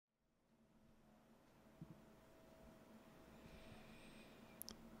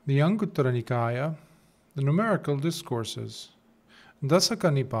The Anguttara Nikaya, the Numerical Discourses, Dasaka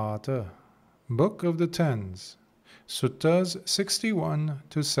Nipata, Book of the Tens, Suttas 61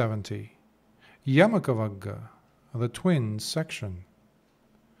 to 70, Yamaka Vagga, the Twins section,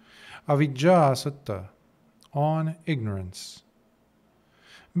 Avijjā Sutta, on ignorance.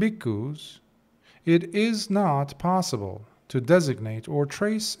 Bhikkhus, it is not possible to designate or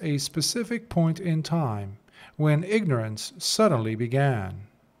trace a specific point in time when ignorance suddenly began,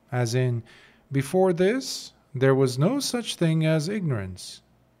 as in, before this there was no such thing as ignorance.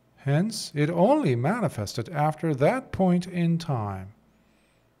 Hence, it only manifested after that point in time.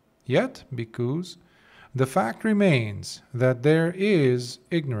 Yet, bhikkhus, the fact remains that there is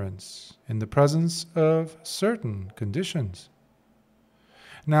ignorance in the presence of certain conditions.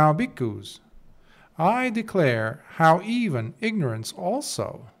 Now, bhikkhus, I declare how even ignorance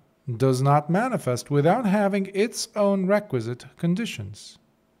also does not manifest without having its own requisite conditions.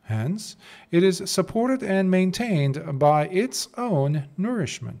 Hence, it is supported and maintained by its own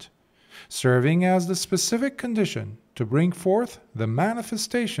nourishment, serving as the specific condition to bring forth the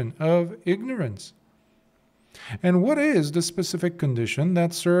manifestation of ignorance. And what is the specific condition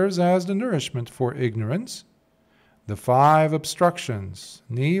that serves as the nourishment for ignorance? The 5 obstructions,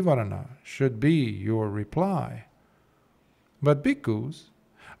 nivarana, should be your reply. But bhikkhus,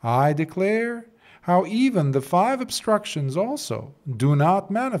 I declare how even the 5 obstructions also do not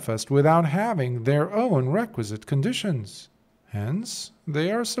manifest without having their own requisite conditions. Hence,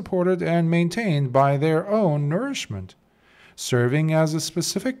 they are supported and maintained by their own nourishment, serving as a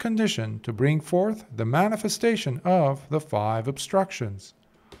specific condition to bring forth the manifestation of the 5 obstructions.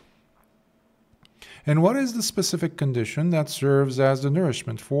 And what is the specific condition that serves as the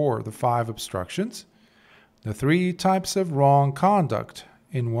nourishment for the 5 obstructions? The 3 types of wrong conduct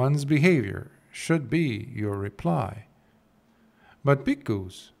in one's behavior should be your reply. But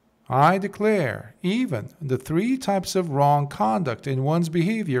bhikkhus, I declare even the 3 types of wrong conduct in one's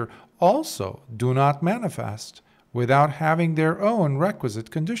behavior also do not manifest without having their own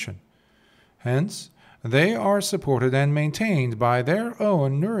requisite condition. Hence, they are supported and maintained by their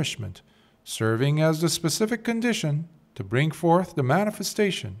own nourishment, serving as the specific condition to bring forth the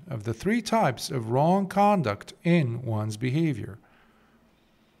manifestation of the 3 types of wrong conduct in one's behavior.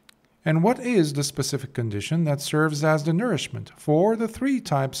 And what is the specific condition that serves as the nourishment for the 3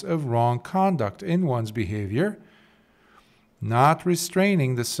 types of wrong conduct in one's behavior? Not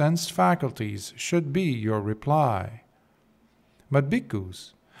restraining the sense faculties should be your reply. But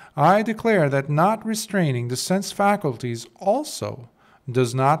bhikkhus, I declare that not restraining the sense faculties also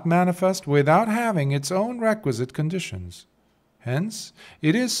does not manifest without having its own requisite conditions. Hence,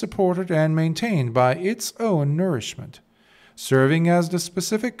 it is supported and maintained by its own nourishment, serving as the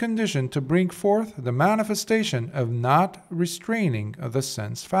specific condition to bring forth the manifestation of not restraining the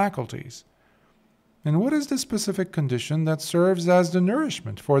sense faculties. And what is the specific condition that serves as the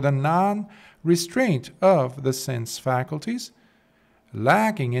nourishment for the non-restraint of the sense faculties?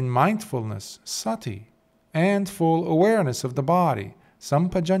 Lacking in mindfulness, sati, and full awareness of the body,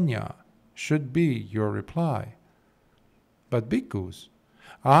 sampajanya, should be your reply. But bhikkhus,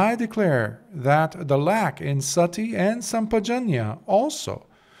 I declare that the lack in sati and sampajanya also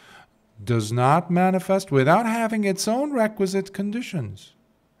does not manifest without having its own requisite conditions.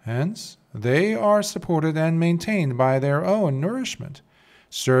 Hence, they are supported and maintained by their own nourishment,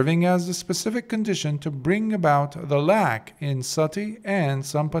 serving as the specific condition to bring about the lack in sati and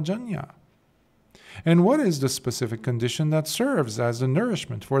sampajanya. And what is the specific condition that serves as the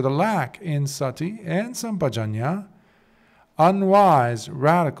nourishment for the lack in sati and sampajanya? Unwise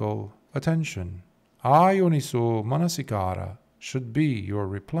radical attention, ayoniso manasikara, should be your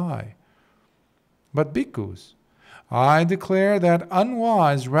reply. But bhikkhus, I declare that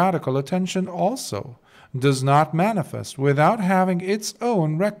unwise radical attention also does not manifest without having its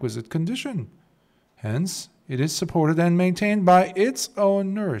own requisite condition. Hence, it is supported and maintained by its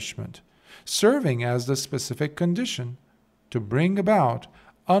own nourishment, serving as the specific condition to bring about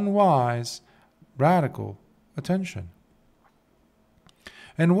unwise radical attention.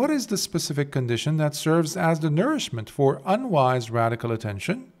 And what is the specific condition that serves as the nourishment for unwise radical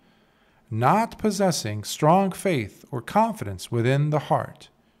attention? Not possessing strong faith or confidence within the heart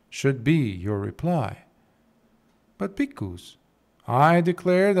should be your reply. But bhikkhus, I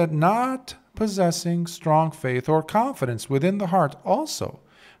declare that not possessing strong faith or confidence within the heart also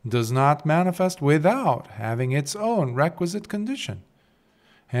does not manifest without having its own requisite condition.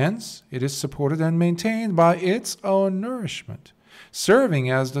 Hence, it is supported and maintained by its own nourishment, serving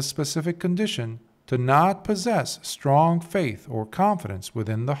as the specific condition to not possess strong faith or confidence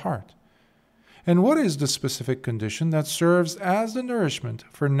within the heart. And what is the specific condition that serves as the nourishment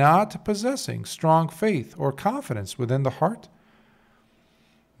for not possessing strong faith or confidence within the heart?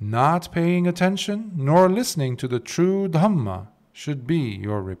 Not paying attention nor listening to the true Dhamma should be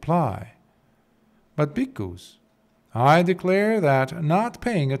your reply. But bhikkhus, I declare that not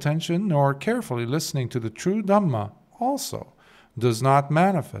paying attention nor carefully listening to the true Dhamma also does not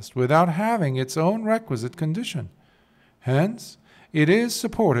manifest without having its own requisite condition. Hence, it is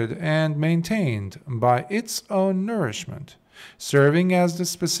supported and maintained by its own nourishment, serving as the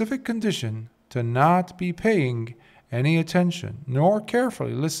specific condition to not be paying any attention nor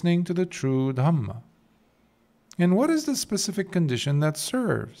carefully listening to the true Dhamma. And what is the specific condition that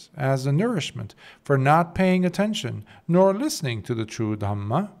serves as the nourishment for not paying attention nor listening to the true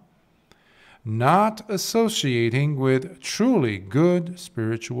Dhamma? Not associating with truly good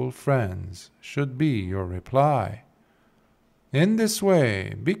spiritual friends should be your reply. In this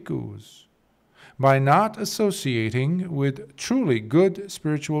way, bhikkhus, by not associating with truly good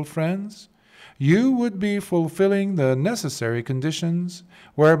spiritual friends, you would be fulfilling the necessary conditions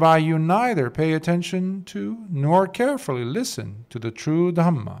whereby you neither pay attention to nor carefully listen to the true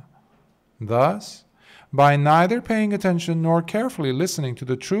Dhamma. Thus, by neither paying attention nor carefully listening to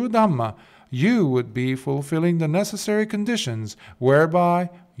the true Dhamma, you would be fulfilling the necessary conditions whereby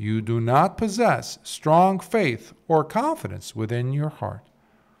you do not possess strong faith or confidence within your heart.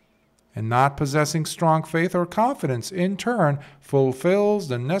 And not possessing strong faith or confidence in turn fulfills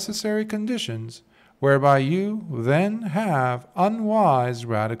the necessary conditions whereby you then have unwise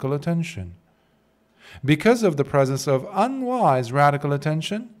radical attention. Because of the presence of unwise radical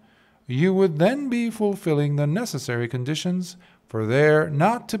attention, you would then be fulfilling the necessary conditions for there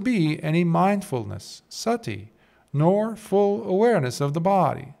not to be any mindfulness, sati, nor full awareness of the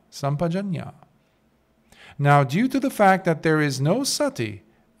body, sampajanya. Now, due to the fact that there is no sati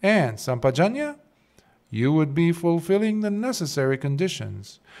and sampajanya, you would be fulfilling the necessary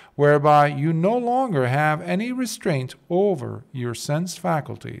conditions whereby you no longer have any restraint over your sense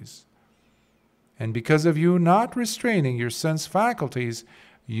faculties. And because of you not restraining your sense faculties,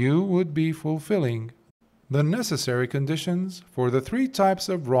 you would be fulfilling the necessary conditions for the three types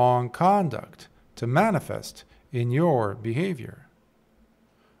of wrong conduct to manifest in your behavior.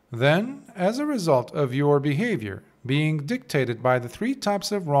 Then, as a result of your behavior being dictated by the three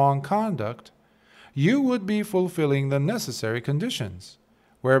types of wrong conduct, you would be fulfilling the necessary conditions,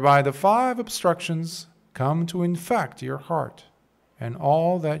 whereby the 5 obstructions come to infect your heart and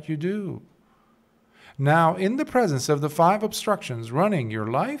all that you do. Now, in the presence of the 5 obstructions running your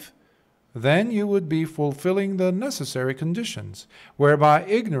life, then you would be fulfilling the necessary conditions, whereby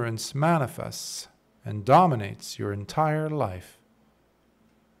ignorance manifests and dominates your entire life.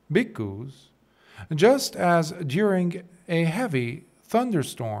 Bhikkhus, just as during a heavy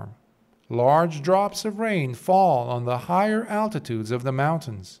thunderstorm, large drops of rain fall on the higher altitudes of the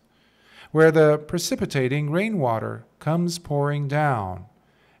mountains, where the precipitating rainwater comes pouring down,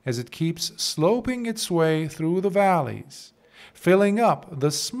 as it keeps sloping its way through the valleys, filling up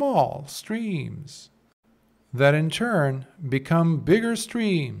the small streams, that in turn become bigger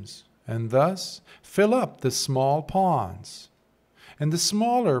streams, and thus fill up the small ponds. And the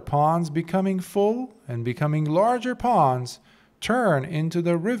smaller ponds becoming full and becoming larger ponds turn into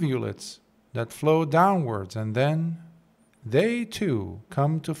the rivulets that flow downwards, and then they too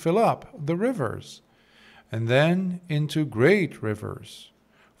come to fill up the rivers, and then into great rivers,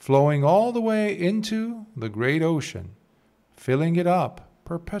 flowing all the way into the great ocean, filling it up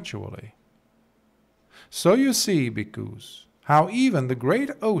perpetually. So you see, bhikkhus, how even the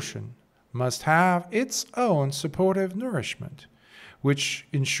great ocean must have its own supportive nourishment, which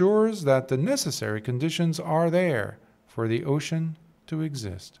ensures that the necessary conditions are there for the ocean to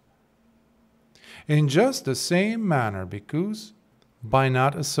exist. In just the same manner, bhikkhus, by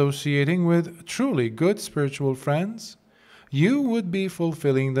not associating with truly good spiritual friends, you would be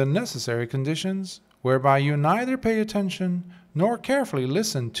fulfilling the necessary conditions whereby you neither pay attention nor carefully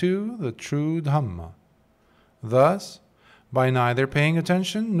listen to the true Dhamma. Thus, by neither paying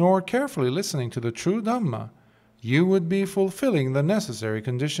attention nor carefully listening to the true Dhamma, you would be fulfilling the necessary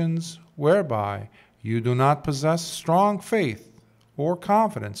conditions whereby you do not possess strong faith or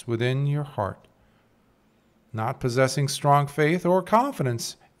confidence within your heart. Not possessing strong faith or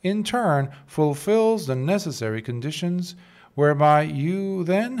confidence, in turn, fulfills the necessary conditions whereby you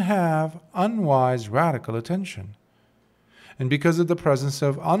then have unwise radical attention. And because of the presence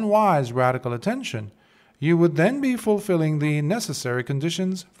of unwise radical attention, you would then be fulfilling the necessary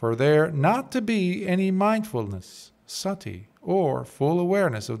conditions for there not to be any mindfulness, sati, or full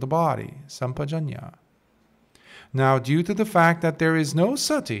awareness of the body, sampajanya. Now, due to the fact that there is no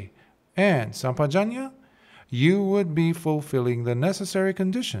sati and sampajanya, you would be fulfilling the necessary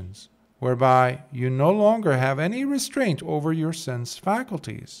conditions whereby you no longer have any restraint over your sense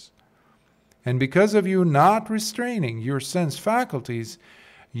faculties. And because of you not restraining your sense faculties,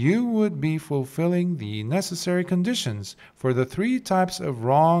 you would be fulfilling the necessary conditions for the 3 types of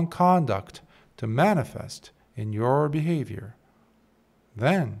wrong conduct to manifest in your behavior.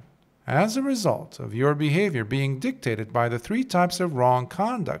 Then, as a result of your behavior being dictated by the 3 types of wrong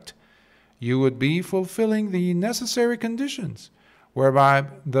conduct, you would be fulfilling the necessary conditions whereby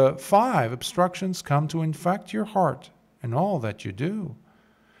the 5 obstructions come to infect your heart and all that you do.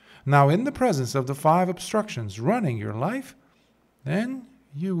 Now, in the presence of the 5 obstructions running your life, then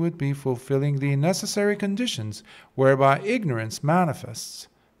you would be fulfilling the necessary conditions whereby ignorance manifests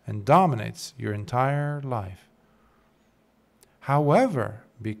and dominates your entire life. However,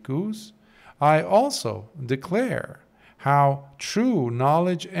 bhikkhus, I also declare how true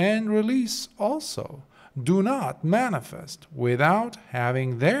knowledge and release also do not manifest without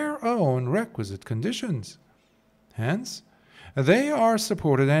having their own requisite conditions. Hence, they are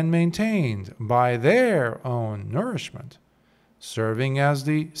supported and maintained by their own nourishment, serving as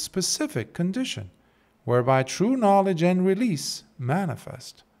the specific condition whereby true knowledge and release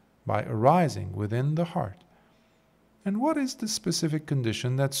manifest by arising within the heart. And what is the specific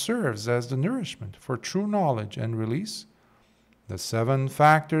condition that serves as the nourishment for true knowledge and release? The 7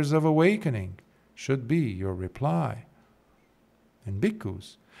 factors of awakening should be your reply. And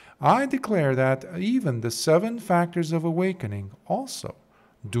bhikkhus, I declare that even the 7 factors of awakening also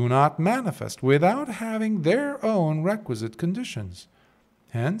do not manifest without having their own requisite conditions.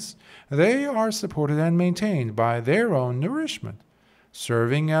 Hence, they are supported and maintained by their own nourishment,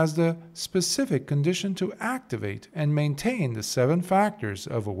 serving as the specific condition to activate and maintain the 7 factors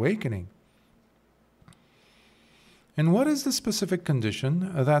of awakening. And what is the specific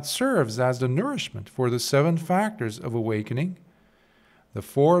condition that serves as the nourishment for the 7 factors of awakening? The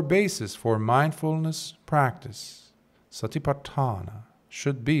 4 bases for mindfulness practice, satipatthana,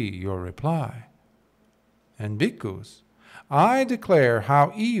 should be your reply. And bhikkhus, I declare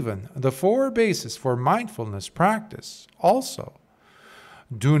how even the 4 bases for mindfulness practice also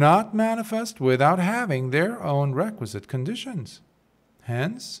do not manifest without having their own requisite conditions.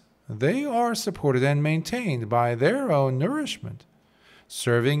 Hence, they are supported and maintained by their own nourishment,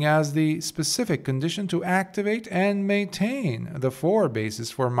 serving as the specific condition to activate and maintain the 4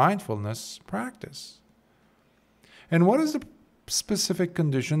 bases for mindfulness practice. And what is the specific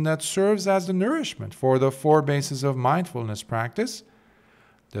condition that serves as the nourishment for the 4 bases of mindfulness practice?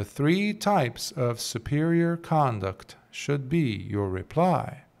 The 3 types of superior conduct should be your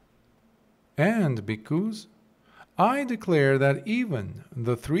reply. And bhikkhus, I declare that even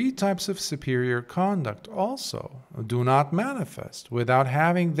the 3 types of superior conduct also do not manifest without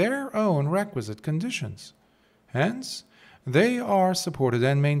having their own requisite conditions. Hence, they are supported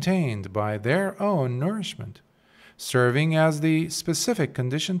and maintained by their own nourishment, serving as the specific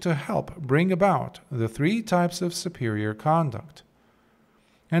condition to help bring about the 3 types of superior conduct.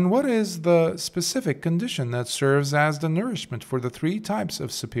 And what is the specific condition that serves as the nourishment for the 3 types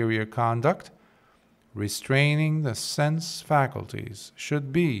of superior conduct? Restraining the sense faculties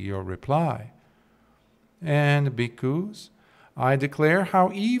should be your reply. And bhikkhus, I declare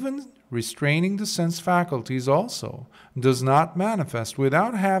how even restraining the sense faculties also does not manifest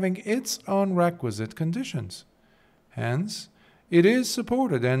without having its own requisite conditions. Hence, it is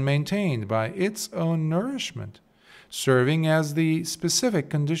supported and maintained by its own nourishment, serving as the specific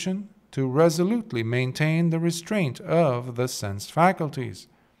condition to resolutely maintain the restraint of the sense faculties.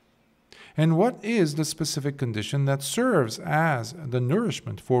 And what is the specific condition that serves as the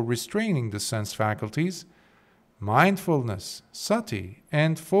nourishment for restraining the sense faculties? Mindfulness, sati,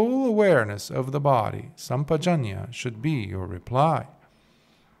 and full awareness of the body, sampajanya, should be your reply.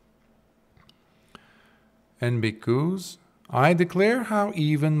 And bhikkhus, I declare how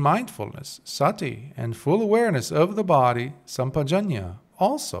even mindfulness, sati, and full awareness of the body, sampajanya,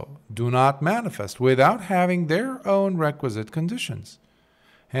 also do not manifest without having their own requisite conditions.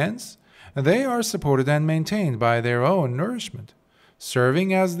 Hence, they are supported and maintained by their own nourishment,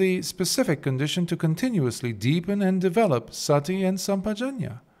 serving as the specific condition to continuously deepen and develop sati and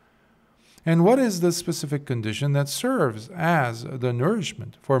sampajanya. And what is the specific condition that serves as the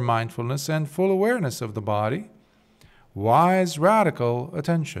nourishment for mindfulness and full awareness of the body? Wise radical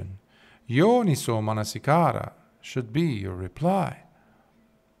attention, yoniso manasikara, should be your reply.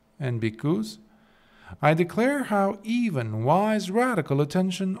 And bhikkhus, I declare how even wise radical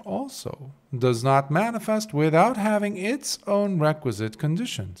attention also does not manifest without having its own requisite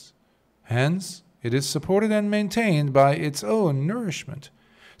conditions. Hence, it is supported and maintained by its own nourishment,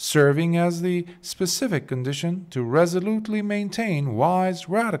 serving as the specific condition to resolutely maintain wise,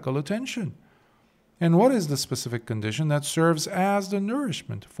 radical attention. And what is the specific condition that serves as the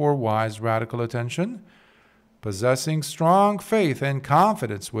nourishment for wise, radical attention? Possessing strong faith and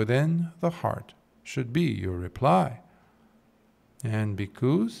confidence within the heart should be your reply. And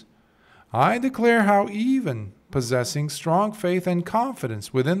bhikkhus, I declare how even possessing strong faith and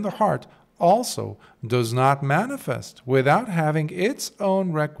confidence within the heart also does not manifest without having its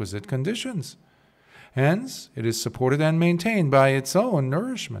own requisite conditions. Hence, it is supported and maintained by its own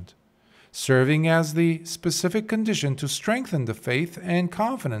nourishment, serving as the specific condition to strengthen the faith and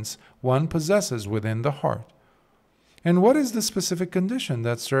confidence one possesses within the heart. And what is the specific condition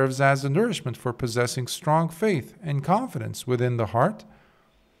that serves as the nourishment for possessing strong faith and confidence within the heart?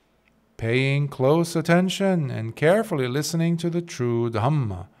 Paying close attention and carefully listening to the true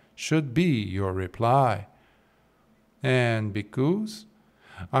Dhamma should be your reply. And bhikkhus,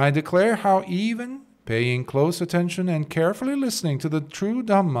 I declare how even paying close attention and carefully listening to the true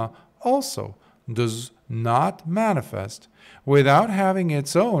Dhamma also does not manifest without having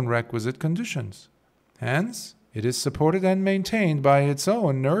its own requisite conditions. Hence, it is supported and maintained by its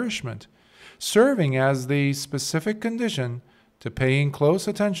own nourishment, serving as the specific condition to paying close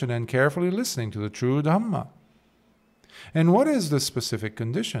attention and carefully listening to the true Dhamma. And what is the specific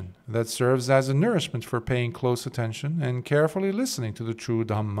condition that serves as a nourishment for paying close attention and carefully listening to the true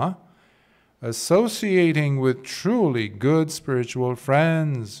Dhamma? Associating with truly good spiritual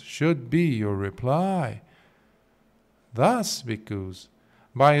friends should be your reply. Thus, bhikkhus,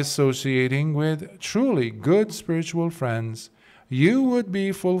 by associating with truly good spiritual friends, you would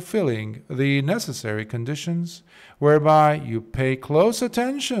be fulfilling the necessary conditions whereby you pay close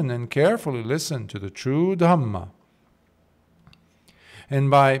attention and carefully listen to the true Dhamma. And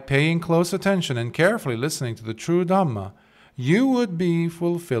by paying close attention and carefully listening to the true Dhamma, you would be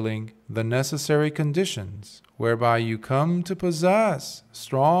fulfilling the necessary conditions whereby you come to possess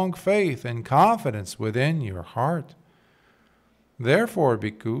strong faith and confidence within your heart. Therefore,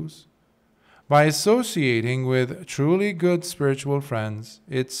 bhikkhus, by associating with truly good spiritual friends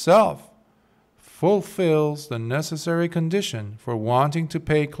itself fulfills the necessary condition for wanting to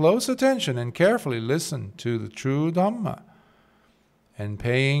pay close attention and carefully listen to the true Dhamma. And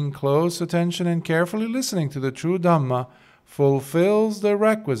paying close attention and carefully listening to the true Dhamma fulfills the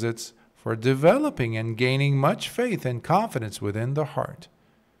requisites for developing and gaining much faith and confidence within the heart.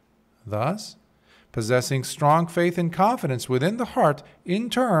 Thus, possessing strong faith and confidence within the heart, in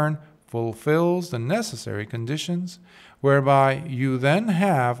turn, fulfills the necessary conditions whereby you then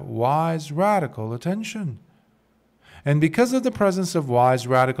have wise radical attention. And because of the presence of wise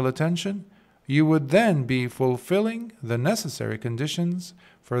radical attention, you would then be fulfilling the necessary conditions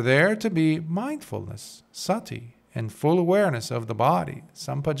for there to be mindfulness, sati, and full awareness of the body,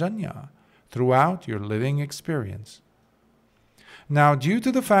 sampajanya, throughout your living experience. Now, due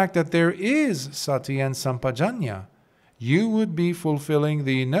to the fact that there is sati and sampajanya, you would be fulfilling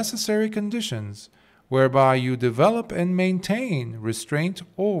the necessary conditions whereby you develop and maintain restraint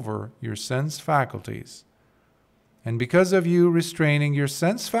over your sense faculties. And because of you restraining your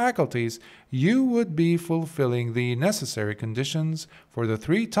sense faculties, you would be fulfilling the necessary conditions for the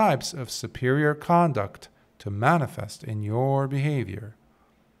three types of superior conduct to manifest in your behavior.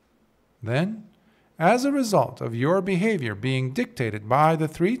 Then, as a result of your behavior being dictated by the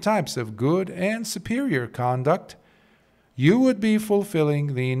three types of good and superior conduct, you would be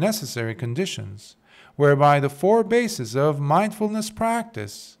fulfilling the necessary conditions whereby the four bases of mindfulness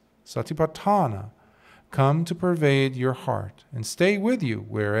practice, satipatthana, come to pervade your heart and stay with you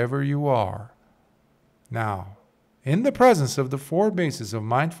wherever you are. Now, in the presence of the four bases of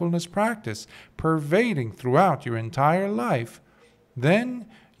mindfulness practice pervading throughout your entire life, then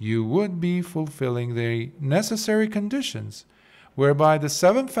you would be fulfilling the necessary conditions whereby the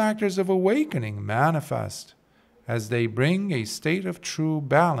 7 factors of awakening manifest as they bring a state of true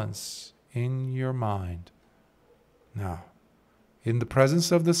balance in your mind. Now, in the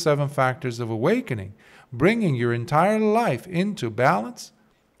presence of the 7 factors of awakening, bringing your entire life into balance,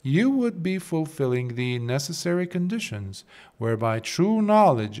 you would be fulfilling the necessary conditions whereby true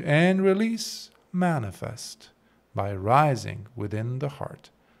knowledge and release manifest by rising within the heart.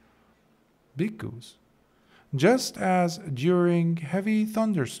 Bhikkhus, just as during heavy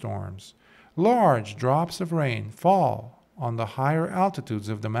thunderstorms, large drops of rain fall on the higher altitudes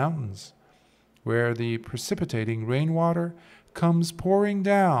of the mountains, where the precipitating rainwater comes pouring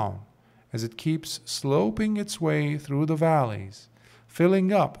down as it keeps sloping its way through the valleys,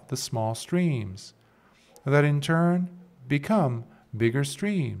 filling up the small streams, that in turn become bigger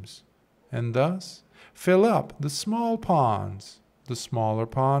streams, and thus fill up the small ponds, The smaller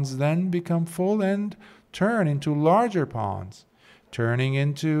ponds then become full and turn into larger ponds, turning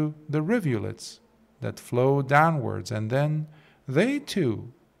into the rivulets that flow downwards, and then they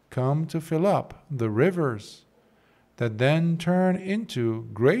too come to fill up the rivers that then turn into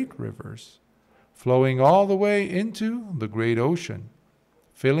great rivers, flowing all the way into the great ocean,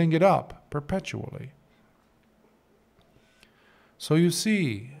 filling it up perpetually. So you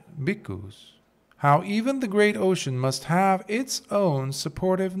see, bhikkhus, how even the great ocean must have its own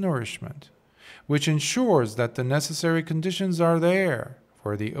supportive nourishment, which ensures that the necessary conditions are there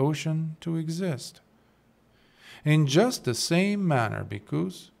for the ocean to exist. In just the same manner,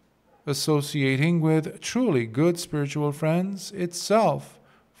 bhikkhus, associating with truly good spiritual friends itself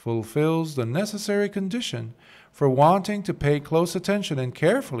fulfills the necessary condition for wanting to pay close attention and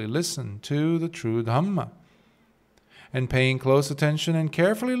carefully listen to the true Dhamma. And paying close attention and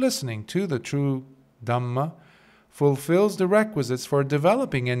carefully listening to the true Dhamma fulfills the requisites for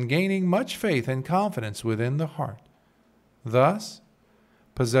developing and gaining much faith and confidence within the heart. Thus,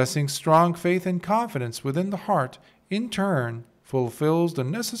 possessing strong faith and confidence within the heart, in turn, fulfills the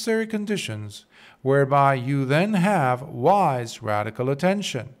necessary conditions whereby you then have wise radical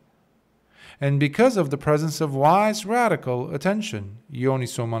attention. And because of the presence of wise radical attention,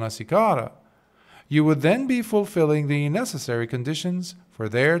 yoniso manasikara, you would then be fulfilling the necessary conditions for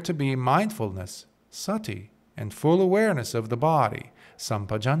there to be mindfulness, sati, and full awareness of the body,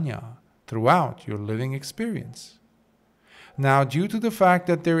 sampajanya, throughout your living experience. Now, due to the fact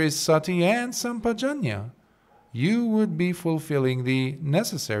that there is sati and sampajanya, you would be fulfilling the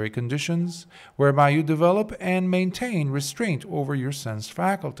necessary conditions whereby you develop and maintain restraint over your sense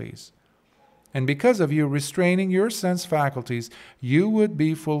faculties. And because of you restraining your sense faculties, you would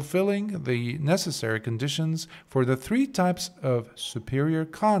be fulfilling the necessary conditions for the three types of superior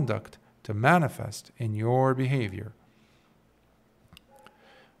conduct to manifest in your behavior.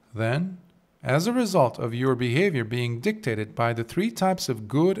 Then, as a result of your behavior being dictated by the three types of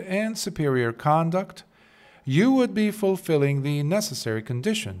good and superior conduct, you would be fulfilling the necessary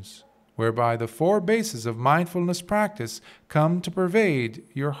conditions whereby the four bases of mindfulness practice come to pervade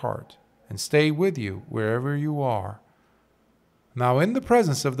your heart and stay with you wherever you are. Now, in the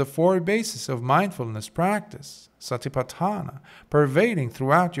presence of the four bases of mindfulness practice, satipatthana, pervading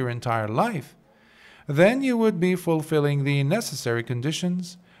throughout your entire life, then you would be fulfilling the necessary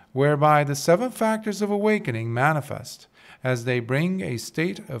conditions whereby the seven factors of awakening manifest as they bring a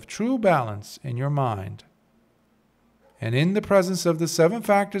state of true balance in your mind. And in the presence of the seven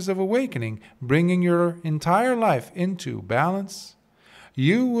factors of awakening, bringing your entire life into balance,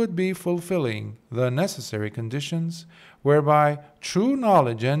 you would be fulfilling the necessary conditions whereby true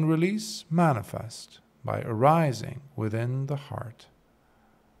knowledge and release manifest by arising within the heart.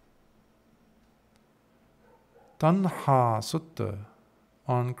 Taṇhā Sutta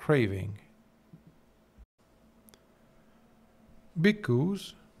on Craving.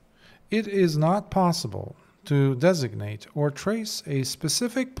 Bhikkhus, it is not possible to designate or trace a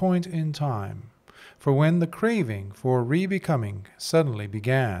specific point in time for when the craving for re-becoming suddenly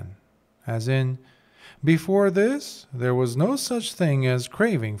began, as in, before this there was no such thing as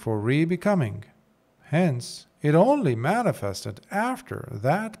craving for re-becoming. Hence, it only manifested after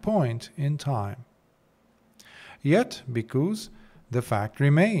that point in time. Yet, bhikkhus, the fact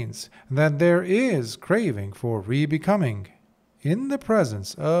remains that there is craving for re-becoming in the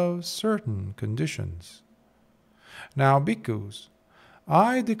presence of certain conditions. Now, bhikkhus,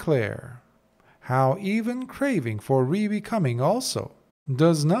 I declare how even craving for re-becoming also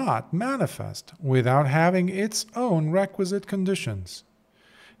does not manifest without having its own requisite conditions.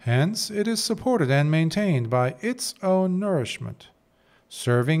 Hence, it is supported and maintained by its own nourishment,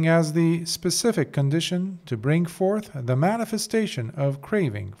 serving as the specific condition to bring forth the manifestation of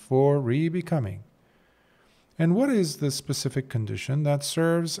craving for re-becoming. And what is the specific condition that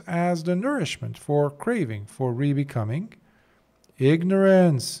serves as the nourishment for craving for re-becoming?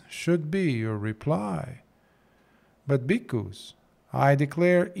 Ignorance should be your reply. But bhikkhus, I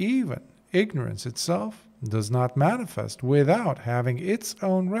declare even ignorance itself does not manifest without having its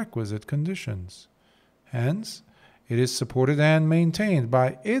own requisite conditions. Hence, it is supported and maintained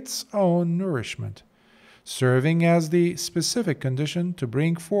by its own nourishment, serving as the specific condition to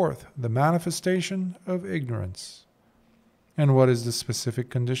bring forth the manifestation of ignorance. And what is the specific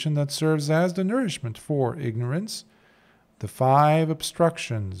condition that serves as the nourishment for ignorance? The five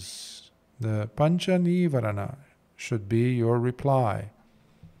obstructions, the pancha nivarana, should be your reply.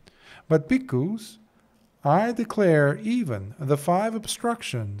 But bhikkhus, I declare even the five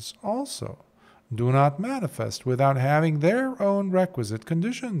obstructions also do not manifest without having their own requisite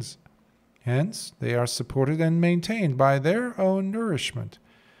conditions. Hence, they are supported and maintained by their own nourishment,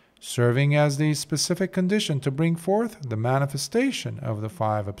 serving as the specific condition to bring forth the manifestation of the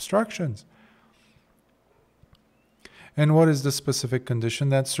 5 obstructions. And what is the specific condition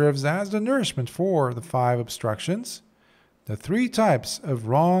that serves as the nourishment for the 5 obstructions? The 3 types of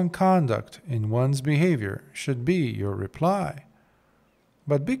wrong conduct in one's behavior should be your reply.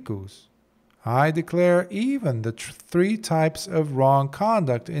 But bhikkhus, I declare even the 3 types of wrong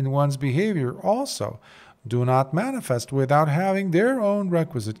conduct in one's behavior also do not manifest without having their own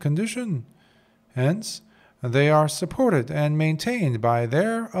requisite condition. Hence, they are supported and maintained by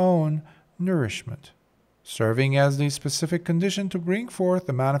their own nourishment, serving as the specific condition to bring forth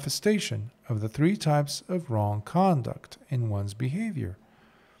the manifestation of the 3 types of wrong conduct in one's behavior.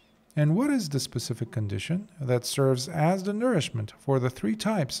 And what is the specific condition that serves as the nourishment for the 3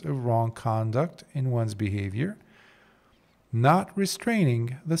 types of wrong conduct in one's behavior? Not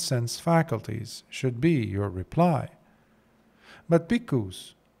restraining the sense faculties should be your reply. But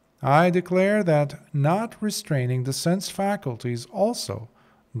bhikkhus, I declare that not restraining the sense faculties also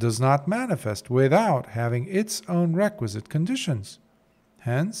does not manifest without having its own requisite conditions.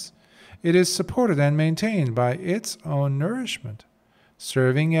 Hence, it is supported and maintained by its own nourishment,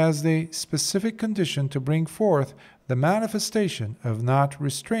 serving as the specific condition to bring forth the manifestation of not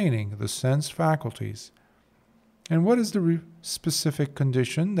restraining the sense faculties. And what is the specific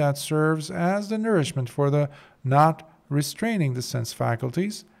condition that serves as the nourishment for the not restraining the sense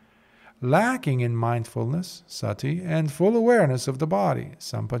faculties? Lacking in mindfulness, sati, and full awareness of the body,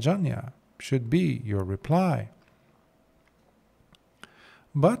 sampajanya, should be your reply.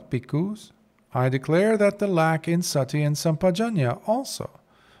 But, bhikkhus, I declare that the lack in sati and sampajanya also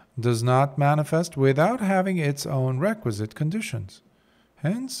does not manifest without having its own requisite conditions.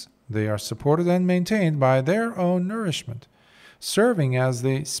 Hence, they are supported and maintained by their own nourishment, serving as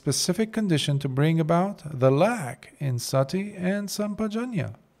the specific condition to bring about the lack in sati and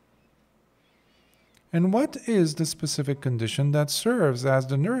sampajanya. And what is the specific condition that serves as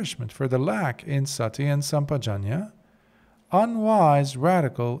the nourishment for the lack in sati and sampajanya? Unwise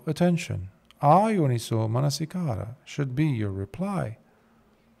radical attention, ayoniso manasikara, should be your reply.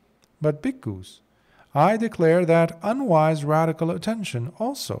 But bhikkhus, I declare that unwise radical attention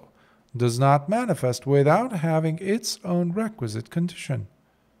also does not manifest without having its own requisite condition.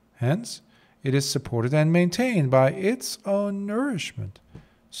 Hence, it is supported and maintained by its own nourishment,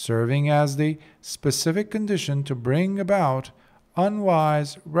 serving as the specific condition to bring about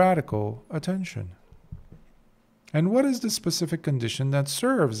unwise radical attention. And what is the specific condition that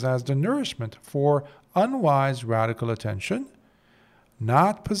serves as the nourishment for unwise radical attention?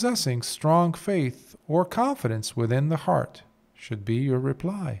 Not possessing strong faith or confidence within the heart should be your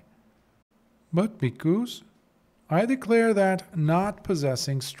reply. But bhikkhus, I declare that not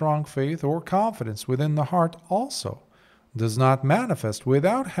possessing strong faith or confidence within the heart also does not manifest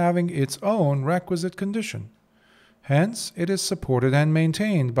without having its own requisite condition. Hence, it is supported and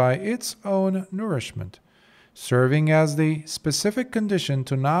maintained by its own nourishment, serving as the specific condition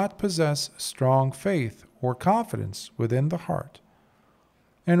to not possess strong faith or confidence within the heart.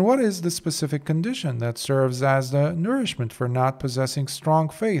 And what is the specific condition that serves as the nourishment for not possessing strong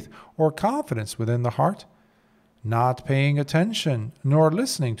faith or confidence within the heart? Not paying attention nor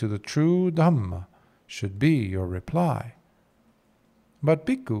listening to the true Dhamma should be your reply. But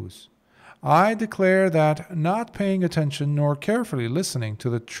bhikkhus, I declare that not paying attention nor carefully listening to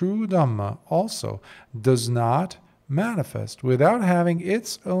the true Dhamma also does not manifest without having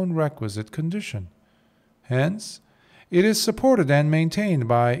its own requisite condition. Hence, it is supported and maintained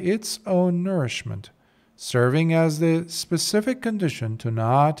by its own nourishment, serving as the specific condition to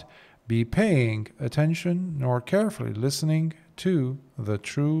not be paying attention nor carefully listening to the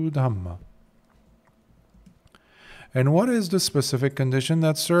true Dhamma. And what is the specific condition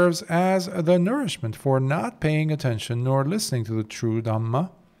that serves as the nourishment for not paying attention nor listening to the true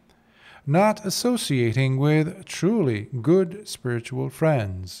Dhamma? Not associating with truly good spiritual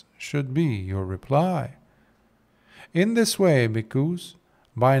friends should be your reply. In this way, bhikkhus,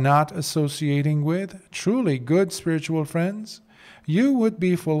 by not associating with truly good spiritual friends, you would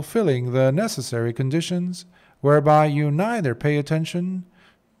be fulfilling the necessary conditions whereby you neither pay attention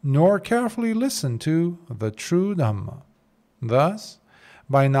nor carefully listen to the true Dhamma. Thus,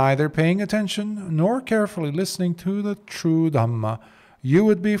 by neither paying attention nor carefully listening to the true Dhamma, you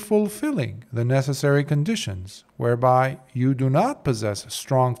would be fulfilling the necessary conditions whereby you do not possess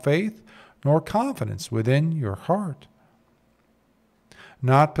strong faith nor confidence within your heart.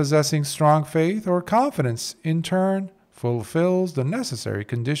 Not possessing strong faith or confidence, in turn, fulfills the necessary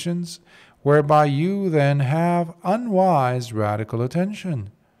conditions whereby you then have unwise radical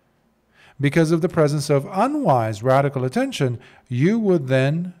attention. Because of the presence of unwise radical attention, you would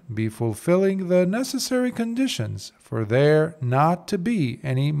then be fulfilling the necessary conditions for there not to be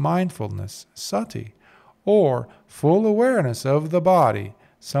any mindfulness, sati, or full awareness of the body,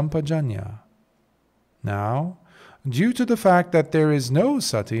 sampajanya. Now, due to the fact that there is no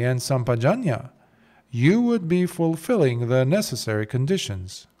sati and sampajanya, you would be fulfilling the necessary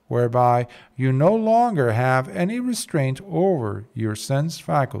conditions, whereby you no longer have any restraint over your sense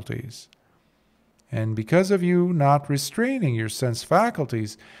faculties. And because of you not restraining your sense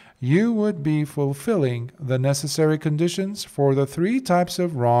faculties, you would be fulfilling the necessary conditions for the 3 types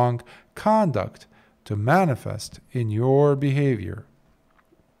of wrong conduct to manifest in your behavior.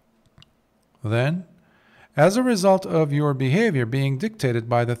 Then, as a result of your behavior being dictated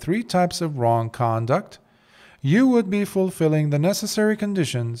by the 3 types of wrong conduct, you would be fulfilling the necessary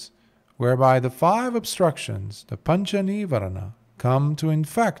conditions whereby the 5 obstructions, the pancha nivarana, come to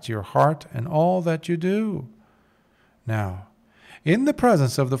infect your heart and all that you do. Now, in the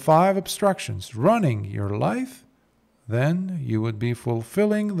presence of the 5 obstructions running your life, then you would be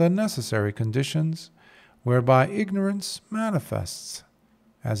fulfilling the necessary conditions whereby ignorance manifests,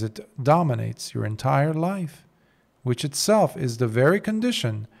 as it dominates your entire life, which itself is the very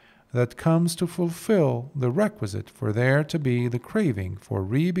condition that comes to fulfill the requisite for there to be the craving for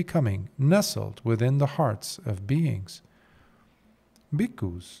re-becoming nestled within the hearts of beings.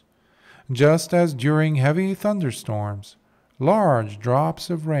 Bhikkhus, just as during heavy thunderstorms, large drops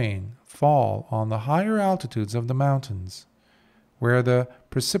of rain fall on the higher altitudes of the mountains, where the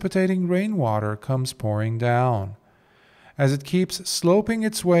precipitating rainwater comes pouring down, as it keeps sloping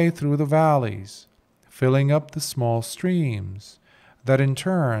its way through the valleys, filling up the small streams, that in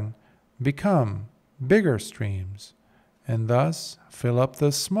turn become bigger streams, and thus fill up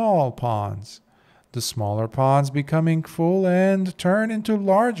the small ponds, the smaller ponds becoming full and turn into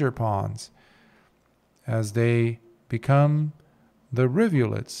larger ponds, as they become the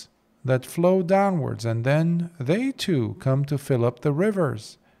rivulets that flow downwards, and then they too come to fill up the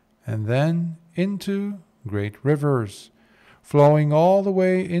rivers, and then into great rivers, flowing all the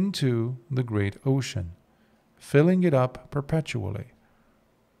way into the great ocean, filling it up perpetually.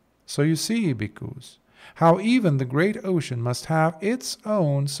 So you see, bhikkhus, how even the great ocean must have its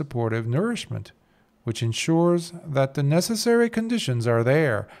own supportive nourishment, which ensures that the necessary conditions are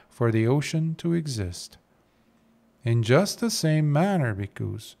there for the ocean to exist. In just the same manner,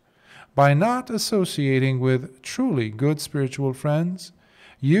 bhikkhus, by not associating with truly good spiritual friends,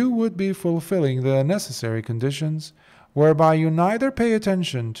 you would be fulfilling the necessary conditions whereby you neither pay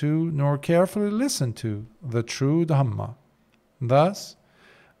attention to nor carefully listen to the true Dhamma. Thus,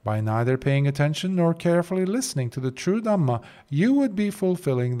 by neither paying attention nor carefully listening to the true Dhamma, you would be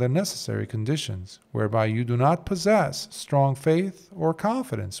fulfilling the necessary conditions whereby you do not possess strong faith or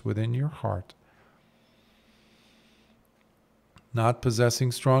confidence within your heart. Not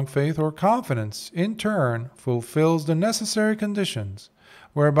possessing strong faith or confidence, in turn, fulfills the necessary conditions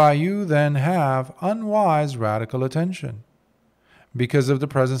whereby you then have unwise radical attention. Because of the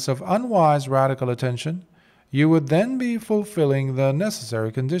presence of unwise radical attention, you would then be fulfilling the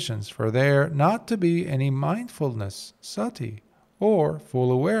necessary conditions for there not to be any mindfulness, sati, or full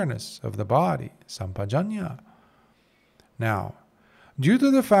awareness of the body, sampajanya. Now, due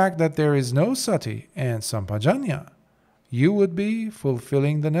to the fact that there is no sati and sampajanya, you would be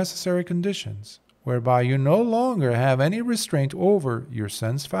fulfilling the necessary conditions whereby you no longer have any restraint over your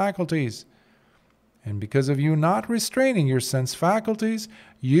sense faculties. And because of you not restraining your sense faculties,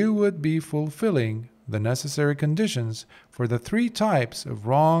 you would be fulfilling the necessary conditions for the 3 types of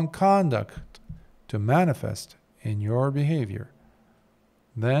wrong conduct to manifest in your behavior.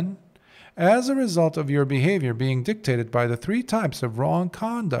 Then, as a result of your behavior being dictated by the 3 types of wrong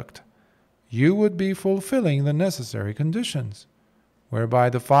conduct, you would be fulfilling the necessary conditions, whereby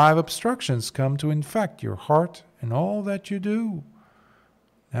the 5 obstructions come to infect your heart and all that you do.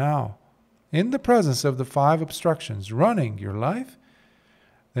 Now, in the presence of the 5 obstructions running your life,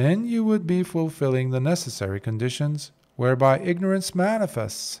 then you would be fulfilling the necessary conditions whereby ignorance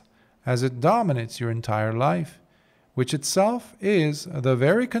manifests as it dominates your entire life, which itself is the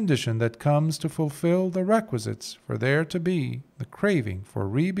very condition that comes to fulfill the requisites for there to be the craving for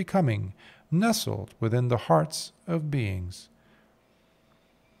re-becoming nestled within the hearts of beings.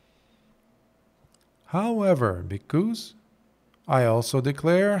 However, bhikkhus, I also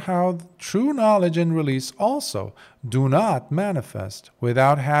declare how true knowledge and release also do not manifest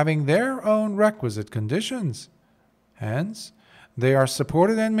without having their own requisite conditions. Hence, they are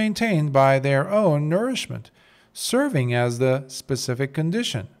supported and maintained by their own nourishment, serving as the specific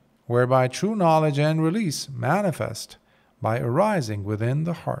condition whereby true knowledge and release manifest by arising within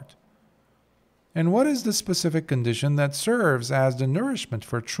the heart. And what is the specific condition that serves as the nourishment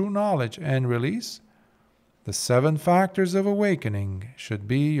for true knowledge and release? The 7 factors of awakening should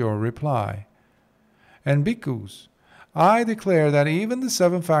be your reply. And bhikkhus, I declare that even the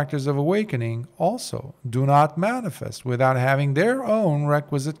 7 factors of awakening also do not manifest without having their own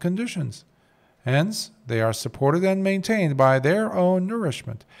requisite conditions. Hence, they are supported and maintained by their own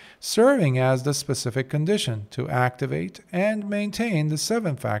nourishment, serving as the specific condition to activate and maintain the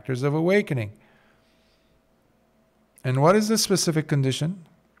 7 factors of awakening. And what is the specific condition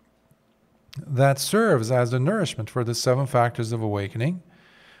that serves as the nourishment for the 7 factors of awakening?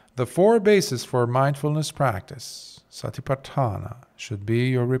 The 4 bases for mindfulness practice, Satipatthana, should be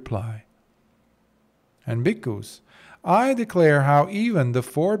your reply. And bhikkhus, I declare how even the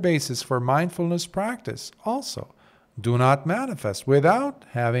 4 bases for mindfulness practice also do not manifest without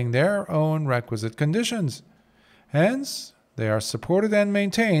having their own requisite conditions. Hence, they are supported and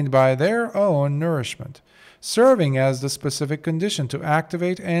maintained by their own nourishment, serving as the specific condition to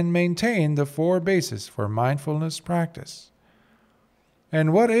activate and maintain the 4 bases for mindfulness practice.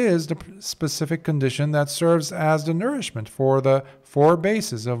 And what is the specific condition that serves as the nourishment for the 4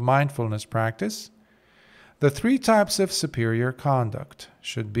 bases of mindfulness practice? The 3 types of superior conduct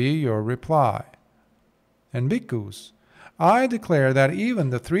should be your reply. And bhikkhus, I declare that even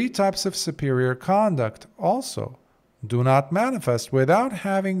the 3 types of superior conduct also do not manifest without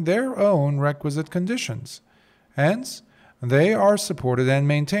having their own requisite conditions. Hence, they are supported and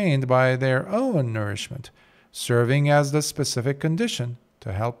maintained by their own nourishment, serving as the specific condition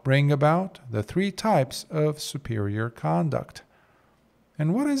to help bring about the 3 types of superior conduct.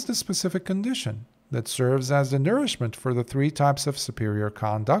 And what is the specific condition that serves as the nourishment for the 3 types of superior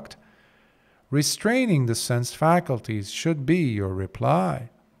conduct? Restraining the sense faculties should be your reply.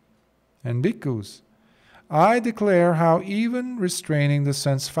 And bhikkhus, I declare how even restraining the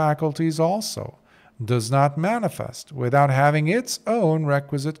sense faculties also does not manifest without having its own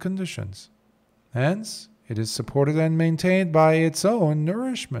requisite conditions. Hence, it is supported and maintained by its own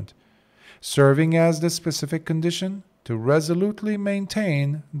nourishment, serving as the specific condition to resolutely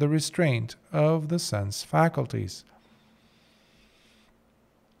maintain the restraint of the sense faculties.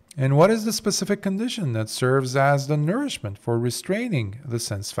 And what is the specific condition that serves as the nourishment for restraining the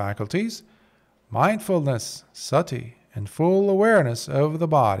sense faculties? Mindfulness, sati, and full awareness of the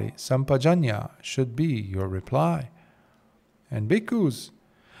body, sampajanya, should be your reply. And bhikkhus,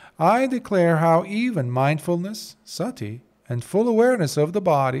 I declare how even mindfulness, sati, and full awareness of the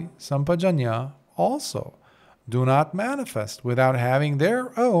body, sampajanya, also do not manifest without having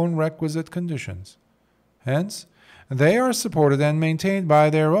their own requisite conditions. Hence, they are supported and maintained by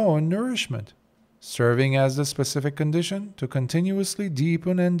their own nourishment, serving as the specific condition to continuously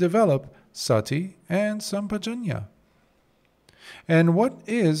deepen and develop sati and sampajanya. And what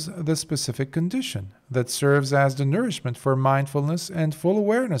is the specific condition that serves as the nourishment for mindfulness and full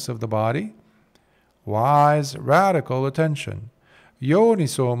awareness of the body? Wise, radical attention,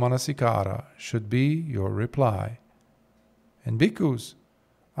 yoniso manasikara, should be your reply. And bhikkhus,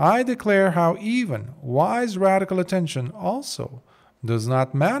 I declare how even wise, radical attention also does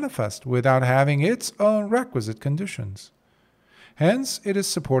not manifest without having its own requisite conditions. Hence, it is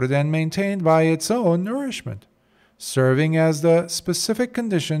supported and maintained by its own nourishment, serving as the specific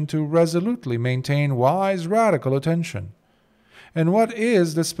condition to resolutely maintain wise, radical attention. And what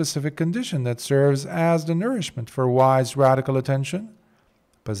is the specific condition that serves as the nourishment for wise, radical attention?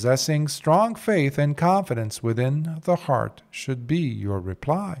 Possessing strong faith and confidence within the heart should be your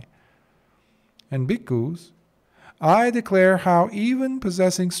reply. And bhikkhus, I declare how even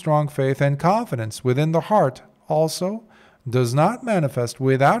possessing strong faith and confidence within the heart also does not manifest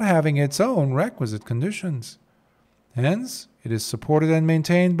without having its own requisite conditions. Hence, it is supported and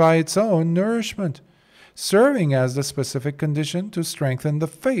maintained by its own nourishment, serving as the specific condition to strengthen the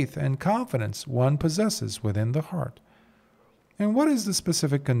faith and confidence one possesses within the heart. And what is the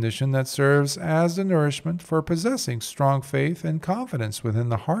specific condition that serves as the nourishment for possessing strong faith and confidence within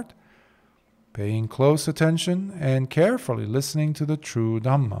the heart? Paying close attention and carefully listening to the true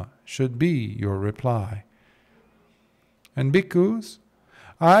Dhamma should be your reply. And bhikkhus,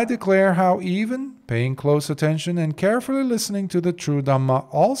 I declare how even paying close attention and carefully listening to the true Dhamma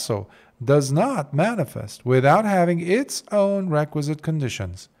also does not manifest without having its own requisite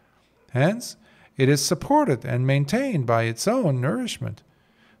conditions. Hence, it is supported and maintained by its own nourishment,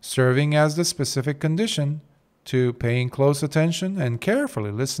 serving as the specific condition to paying close attention and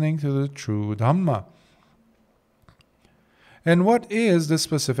carefully listening to the true Dhamma. And what is the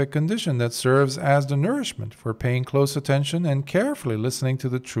specific condition that serves as the nourishment for paying close attention and carefully listening to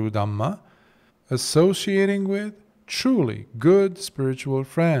the true Dhamma? Associating with, truly good spiritual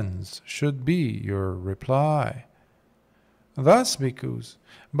friends should be your reply. Thus, bhikkhus,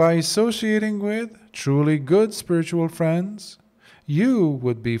 by associating with truly good spiritual friends, you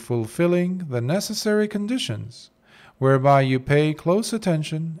would be fulfilling the necessary conditions whereby you pay close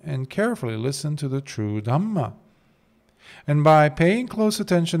attention and carefully listen to the true Dhamma. And by paying close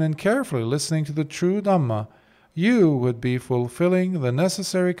attention and carefully listening to the true Dhamma, you would be fulfilling the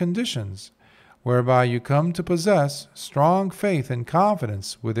necessary conditions whereby you come to possess strong faith and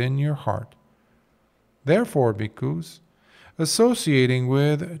confidence within your heart. Therefore, bhikkhus, associating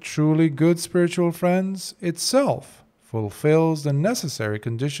with truly good spiritual friends itself fulfills the necessary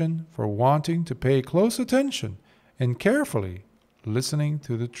condition for wanting to pay close attention and carefully listening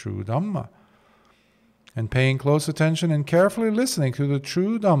to the true Dhamma. And paying close attention and carefully listening to the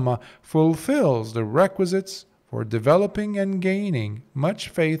true Dhamma fulfills the requisites for developing and gaining much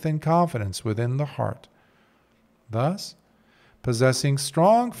faith and confidence within the heart. Thus, possessing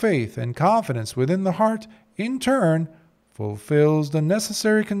strong faith and confidence within the heart, in turn, fulfills the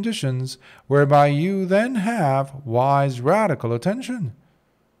necessary conditions whereby you then have wise radical attention.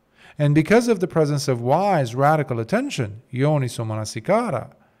 And because of the presence of wise radical attention, yoniso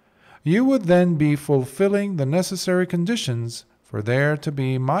manasikara, you would then be fulfilling the necessary conditions for there to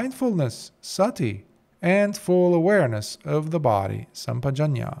be mindfulness, sati, and full awareness of the body,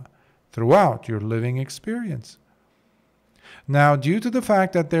 sampajanya, throughout your living experience. Now, due to the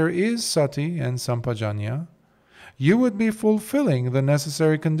fact that there is sati and sampajanya, you would be fulfilling the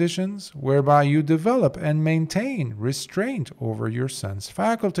necessary conditions whereby you develop and maintain restraint over your sense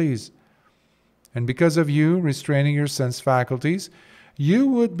faculties. And because of you restraining your sense faculties, you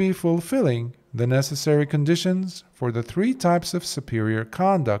would be fulfilling the necessary conditions for the 3 types of superior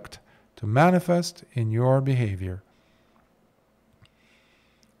conduct to manifest in your behavior.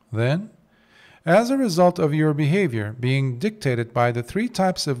 Then, as a result of your behavior being dictated by the 3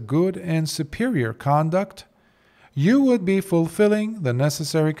 types of good and superior conduct, you would be fulfilling the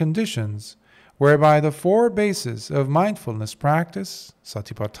necessary conditions whereby the 4 bases of mindfulness practice,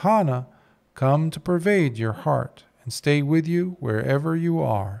 satipatthana, come to pervade your heart and stay with you wherever you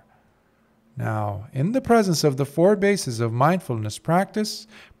are. Now, in the presence of the 4 bases of mindfulness practice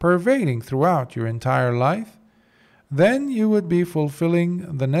pervading throughout your entire life, then you would be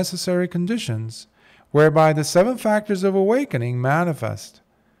fulfilling the necessary conditions whereby the 7 factors of awakening manifest,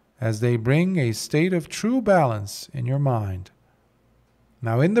 as they bring a state of true balance in your mind.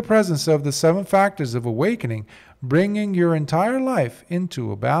 Now, in the presence of the 7 factors of awakening bringing your entire life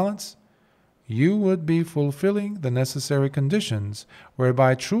into a balance, you would be fulfilling the necessary conditions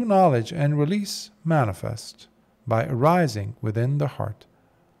whereby true knowledge and release manifest by arising within the heart.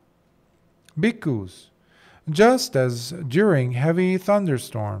 Bhikkhus, just as during heavy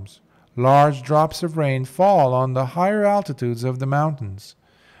thunderstorms, large drops of rain fall on the higher altitudes of the mountains,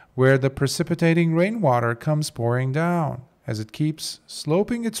 where the precipitating rainwater comes pouring down, as it keeps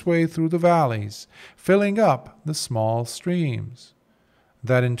sloping its way through the valleys, filling up the small streams,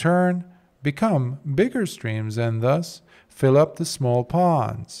 that in turn become bigger streams and thus fill up the small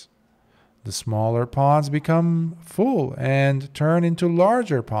ponds. The smaller ponds become full and turn into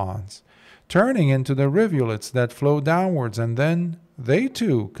larger ponds, turning into the rivulets that flow downwards, and then they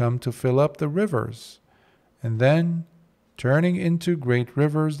too come to fill up the rivers, and then turning into great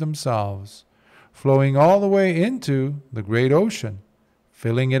rivers themselves, flowing all the way into the great ocean,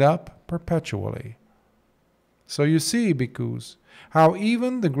 filling it up perpetually. So you see, bhikkhus, how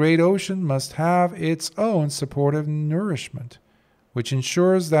even the great ocean must have its own supportive nourishment, which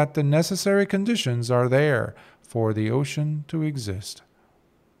ensures that the necessary conditions are there for the ocean to exist.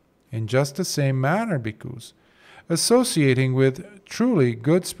 In just the same manner, bhikkhus, associating with truly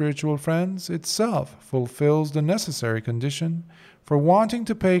good spiritual friends itself fulfills the necessary condition for wanting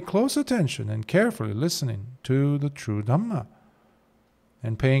to pay close attention and carefully listening to the true Dhamma.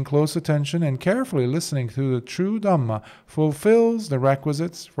 And paying close attention and carefully listening to the true Dhamma fulfills the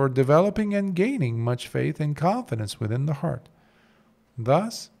requisites for developing and gaining much faith and confidence within the heart.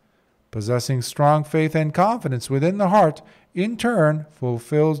 Thus, possessing strong faith and confidence within the heart, in turn,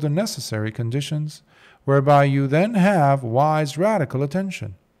 fulfills the necessary conditions whereby you then have wise radical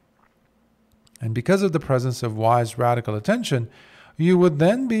attention. And because of the presence of wise radical attention, you would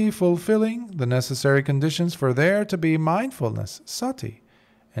then be fulfilling the necessary conditions for there to be mindfulness, sati,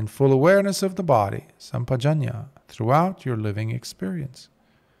 and full awareness of the body, sampajanya, throughout your living experience.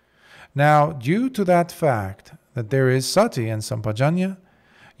 Now, due to that fact that there is sati and sampajanya,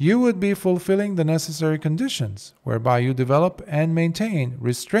 you would be fulfilling the necessary conditions whereby you develop and maintain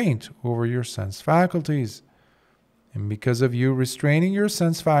restraint over your sense faculties. And because of you restraining your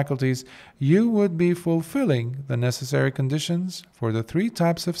sense faculties, you would be fulfilling the necessary conditions for the 3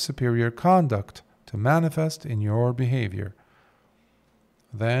 types of superior conduct to manifest in your behavior.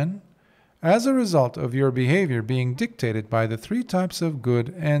 Then, as a result of your behavior being dictated by the 3 types of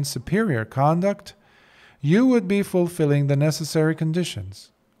good and superior conduct, you would be fulfilling the necessary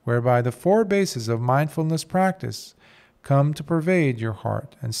conditions, whereby the 4 bases of mindfulness practice come to pervade your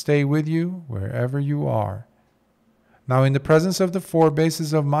heart and stay with you wherever you are. Now, in the presence of the 4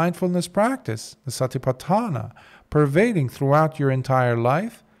 bases of mindfulness practice, the Satipatthana, pervading throughout your entire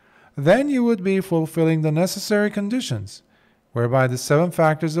life, then you would be fulfilling the necessary conditions, whereby the 7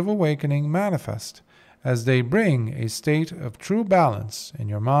 factors of awakening manifest, as they bring a state of true balance in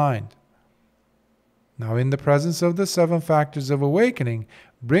your mind. Now, in the presence of the 7 factors of awakening,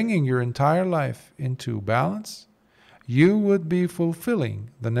 bringing your entire life into balance, you would be fulfilling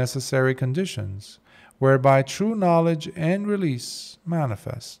the necessary conditions, whereby true knowledge and release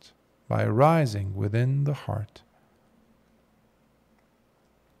manifest by arising within the heart.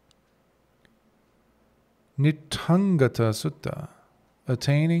 Niṭṭhaṅgata Sutta,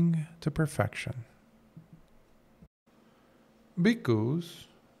 Attaining to Perfection. Bhikkhus,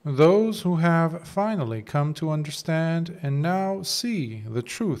 those who have finally come to understand and now see the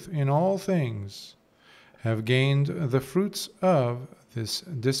truth in all things, have gained the fruits of this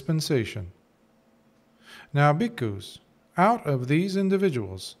dispensation. Now, bhikkhus, out of these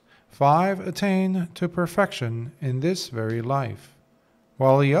individuals, 5 attain to perfection in this very life,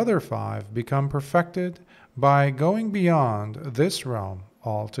 while the other 5 become perfected by going beyond this realm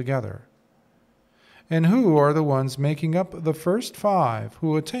altogether. And who are the ones making up the first 5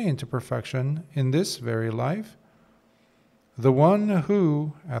 who attain to perfection in this very life? The one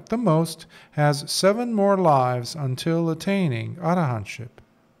who, at the most, has 7 more lives until attaining arahantship.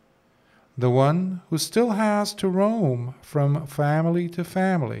 The one who still has to roam from family to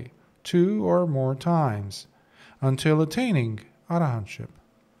family 2 or more times until attaining arahantship.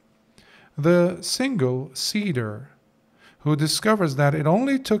 The single seeder who discovers that it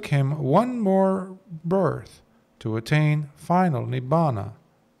only took him 1 more birth to attain final nibbana,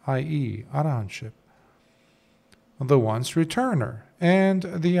 i.e. arahantship. The once returner and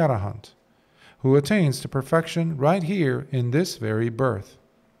the arahant, who attains to perfection right here in this very birth.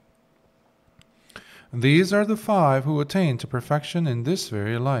 These are the 5 who attain to perfection in this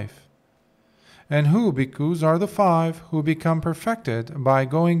very life. And who, bhikkhus, are the 5 who become perfected by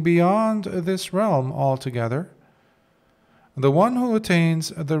going beyond this realm altogether? The one who attains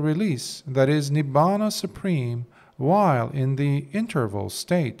the release that is nibbana supreme while in the interval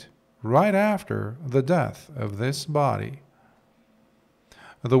state, right after the death of this body.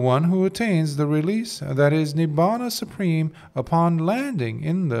 The one who attains the release that is nibbana supreme upon landing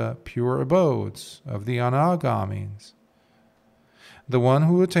in the pure abodes of the anagamins. The one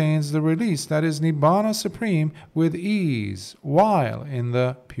who attains the release that is nibbana supreme with ease while in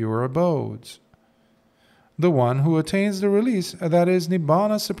the pure abodes. The one who attains the release that is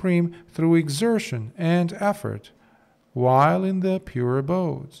nibbana supreme through exertion and effort while in the pure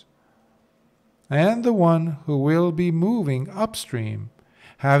abodes. And the one who will be moving upstream,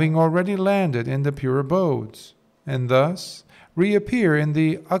 having already landed in the pure abodes, and thus reappear in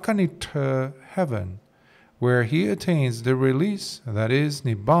the akanita heaven, where he attains the release that is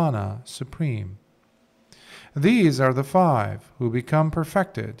nibbana supreme. These are the 5 who become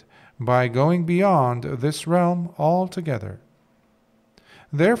perfected by going beyond this realm altogether.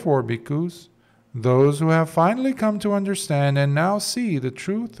 Therefore, bhikkhus, those who have finally come to understand and now see the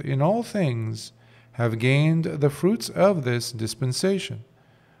truth in all things have gained the fruits of this dispensation,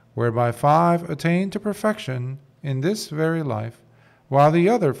 whereby 5 attain to perfection in this very life, while the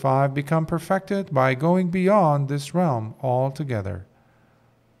other 5 become perfected by going beyond this realm altogether.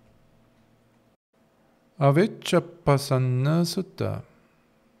 Aveccappasanna Sutta,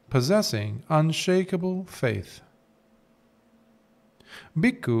 Possessing Unshakable Faith.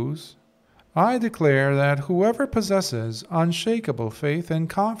 Bhikkhus, I declare that whoever possesses unshakable faith and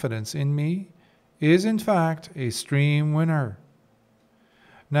confidence in me is in fact a stream winner.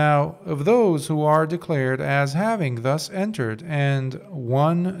 Now, of those who are declared as having thus entered and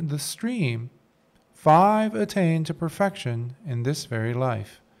won the stream, 5 attain to perfection in this very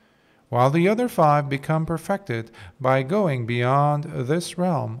life, while the other 5 become perfected by going beyond this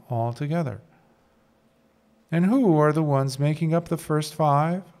realm altogether. And who are the ones making up the first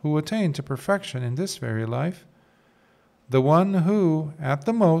 5 who attain to perfection in this very life? The one who, at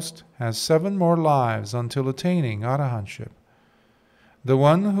the most, has 7 more lives until attaining arahantship. The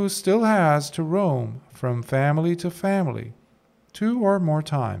one who still has to roam from family to family 2 or more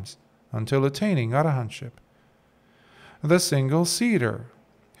times until attaining arahantship. the single-seater,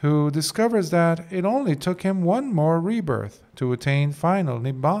 who discovers that it only took him one more rebirth to attain final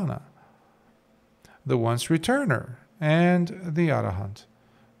Nibbana, the once-returner, and the Arahant,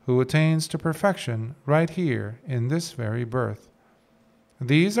 who attains to perfection right here in this very birth.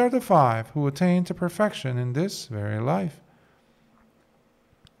 These are the 5 who attain to perfection in this very life.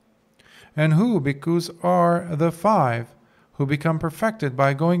 And who, bhikkhus, are the 5 who become perfected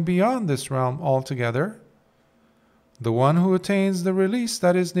by going beyond this realm altogether? The one who attains the release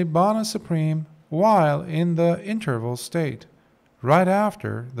that is Nibbana Supreme while in the interval state, right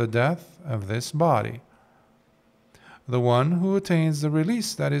after the death of this body. The one who attains the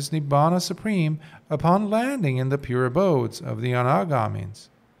release that is Nibbana Supreme upon landing in the pure abodes of the Anagamins.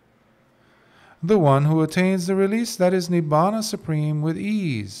 The one who attains the release that is Nibbana Supreme with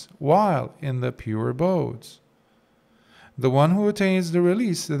ease while in the pure abodes. The one who attains the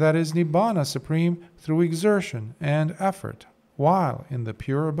release that is Nibbana Supreme through exertion and effort while in the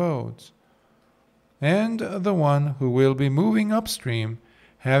pure abodes. And the one who will be moving upstream,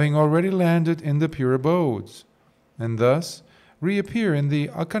 having already landed in the pure abodes, and thus reappear in the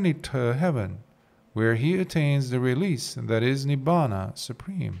Akanita heaven, where he attains the release that is Nibbana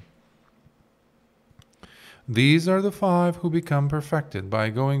Supreme. These are the 5 who become perfected by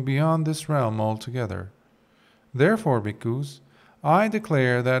going beyond this realm altogether. Therefore, bhikkhus, I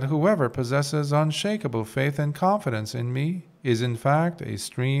declare that whoever possesses unshakable faith and confidence in me is in fact a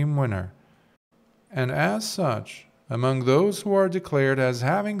stream winner. And as such, among those who are declared as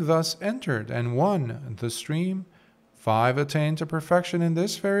having thus entered and won the stream, 5 attain to perfection in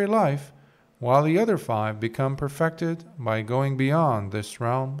this very life, while the other 5 become perfected by going beyond this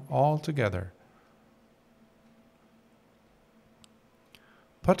realm altogether.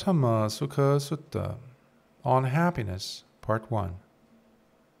 Paṭhama Sukha Sutta on Happiness, Part 1.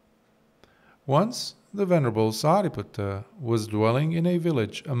 Once the Venerable Sariputta was dwelling in a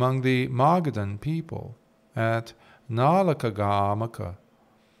village among the Magadhan people at Naḷakapāna.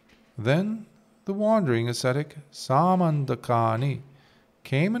 Then the wandering ascetic Samandakani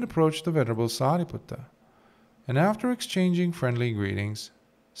came and approached the Venerable Sariputta, and after exchanging friendly greetings,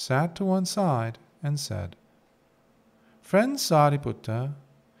 sat to one side and said, "Friend Sariputta,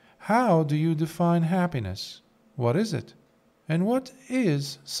 how do you define happiness? What is it? And what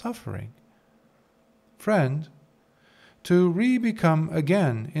is suffering?" Friend, to re-become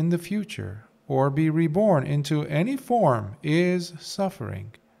again in the future, or be reborn into any form, is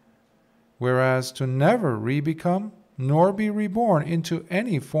suffering, whereas to never re-become nor be reborn into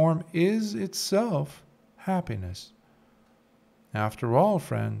any form is itself happiness. After all,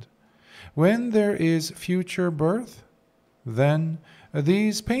 friend, when there is future birth, then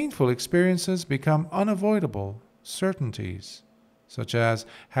these painful experiences become unavoidable certainties, such as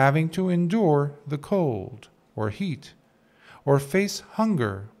having to endure the cold or heat, or face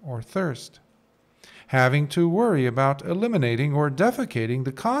hunger or thirst, having to worry about eliminating or defecating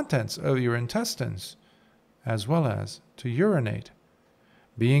the contents of your intestines, as well as to urinate,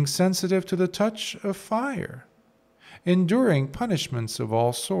 being sensitive to the touch of fire, enduring punishments of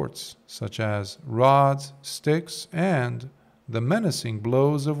all sorts, such as rods, sticks, and the menacing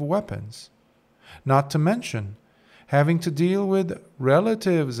blows of weapons, not to mention having to deal with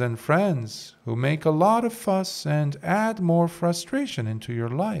relatives and friends who make a lot of fuss and add more frustration into your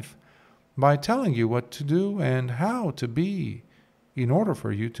life by telling you what to do and how to be in order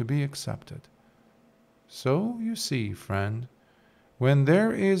for you to be accepted. So you see, friend, when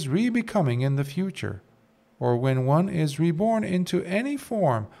there is re-becoming in the future, or when one is reborn into any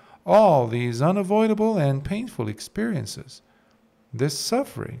form, all these unavoidable and painful experiences, this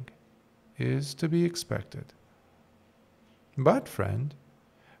suffering is to be expected. But, friend,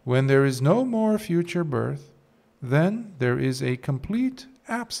 when there is no more future birth, then there is a complete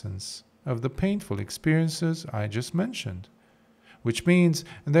absence of the painful experiences I just mentioned, which means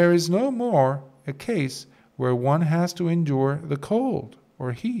there is no more a case where one has to endure the cold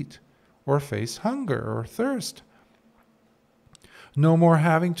or heat or face hunger or thirst. No more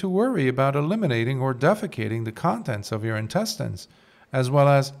having to worry about eliminating or defecating the contents of your intestines, as well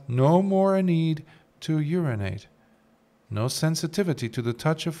as no more a need to urinate. No sensitivity to the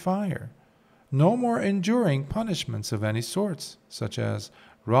touch of fire. No more enduring punishments of any sorts, such as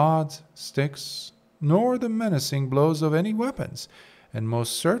rods, sticks, nor the menacing blows of any weapons, and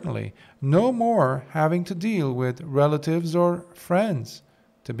most certainly no more having to deal with relatives or friends,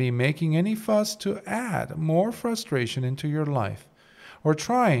 to be making any fuss to add more frustration into your life, or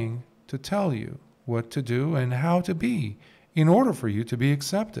trying to tell you what to do and how to be in order for you to be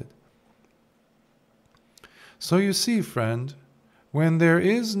accepted. So you see, friend, when there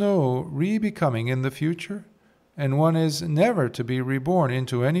is no re-becoming in the future, and one is never to be reborn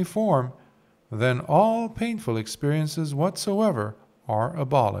into any form, then all painful experiences whatsoever are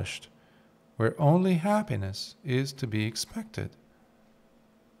abolished, where only happiness is to be expected.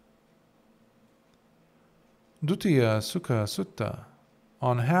 Dutiya Sukha Sutta,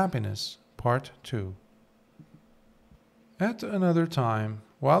 on Happiness, Part 2. At another time,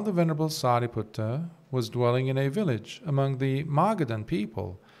 while the Venerable Sariputta was dwelling in a village among the Magadhan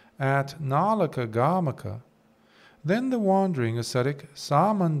people at Naḷakapāna, then the wandering ascetic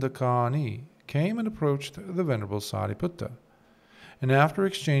Samandakani came and approached the Venerable Sariputta, and after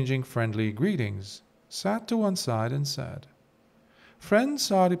exchanging friendly greetings, sat to one side and said, "Friend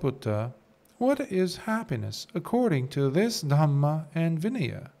Sariputta, what is happiness according to this Dhamma and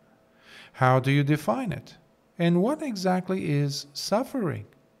Vinaya? How do you define it? And what exactly is suffering?"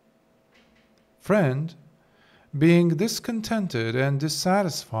 "Friend, being discontented and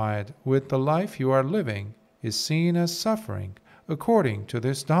dissatisfied with the life you are living is seen as suffering according to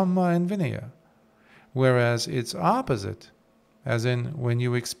this Dhamma and Vinaya, whereas its opposite, as in when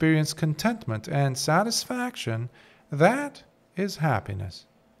you experience contentment and satisfaction, that is happiness.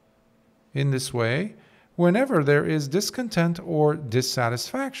 In this way, whenever there is discontent or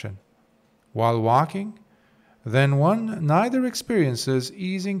dissatisfaction, while walking, then one neither experiences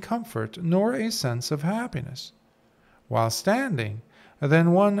easing comfort nor a sense of happiness. While standing,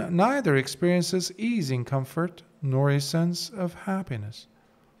 then one neither experiences easing comfort nor a sense of happiness.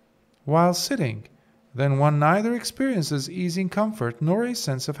 While sitting, then one neither experiences easing comfort nor a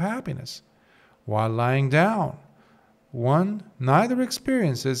sense of happiness. While lying down, one neither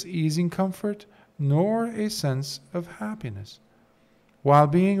experiences easing comfort nor a sense of happiness. While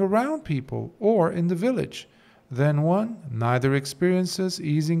being around people or in the village, then one neither experiences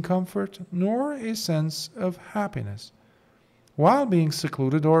easing comfort nor a sense of happiness. While being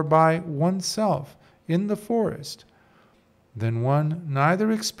secluded or by oneself in the forest, then one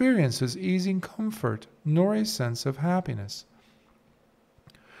neither experiences easing comfort nor a sense of happiness.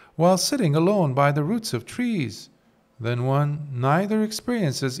 While sitting alone by the roots of trees, then one neither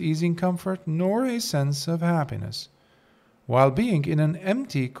experiences easing comfort nor a sense of happiness. While being in an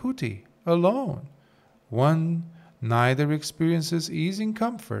empty kuti, alone, one neither experiences easing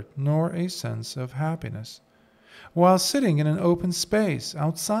comfort nor a sense of happiness. While sitting in an open space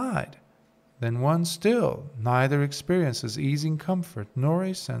outside, then one still neither experiences easing comfort nor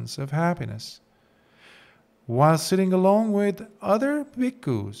a sense of happiness. While sitting along with other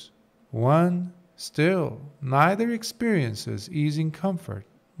bhikkhus, one still neither experiences easing comfort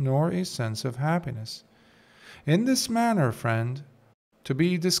nor a sense of happiness. In this manner, friend, to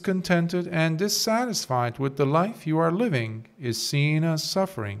be discontented and dissatisfied with the life you are living is seen as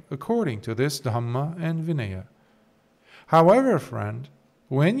suffering according to this Dhamma and Vinaya. However, friend,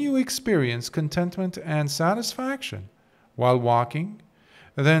 when you experience contentment and satisfaction while walking,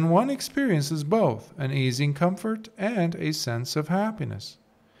 then one experiences both an easing comfort and a sense of happiness.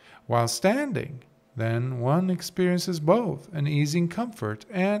 While standing, then one experiences both an easing comfort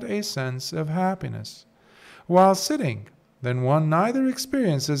and a sense of happiness. While sitting, then one neither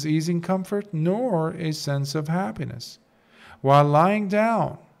experiences easing comfort nor a sense of happiness. While lying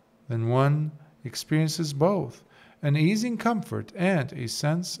down, then one experiences both an easing comfort and a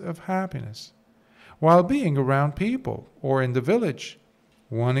sense of happiness. While being around people or in the village,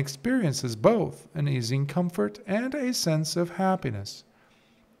 one experiences both an easing comfort and a sense of happiness.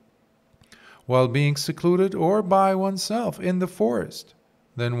 While being secluded or by oneself in the forest,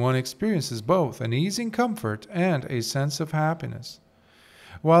 then one experiences both an easing comfort and a sense of happiness.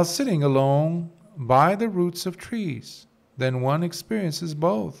 While sitting alone by the roots of trees, then one experiences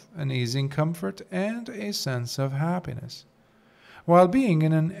both an easing comfort and a sense of happiness. While being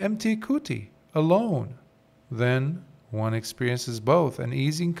in an empty kuti, alone, then one experiences both an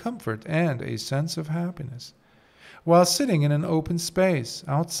easing comfort and a sense of happiness. While sitting in an open space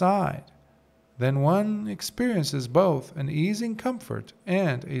outside, then one experiences both an easing comfort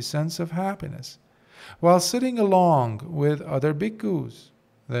and a sense of happiness. While sitting along with other bhikkhus,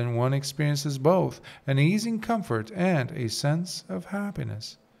 then one experiences both an easing comfort and a sense of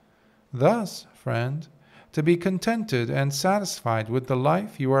happiness. Thus, friend, to be contented and satisfied with the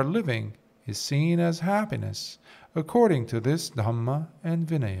life you are living is seen as happiness, according to this Dhamma and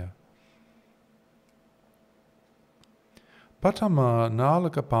Vinaya. Paṭhama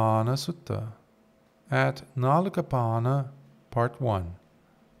Naḷakapāna Sutta, at Naḷakapāna, Part 1.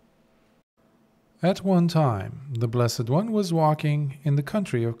 At one time, the Blessed One was walking in the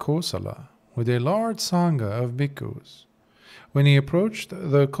country of Kosala with a large sangha of bhikkhus. When he approached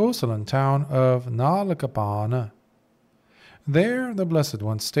the Kosalan town of Naḷakapāna, there the Blessed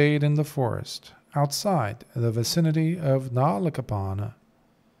One stayed in the forest outside the vicinity of Naḷakapāna.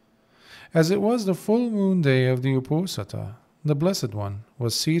 As it was the full moon day of the Uposatha, the Blessed One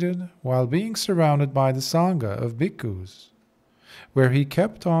was seated while being surrounded by the Sangha of bhikkhus, where he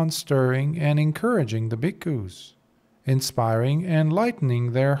kept on stirring and encouraging the bhikkhus, inspiring and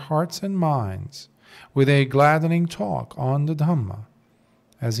lightening their hearts and minds with a gladdening talk on the Dhamma,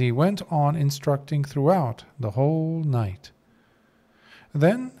 as he went on instructing throughout the whole night.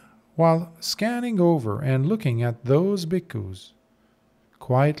 Then, while scanning over and looking at those bhikkhus,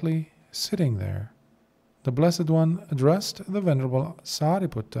 quietly sitting there, the Blessed One addressed the Venerable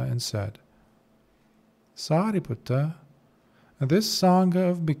Sariputta and said, Sariputta, this Sangha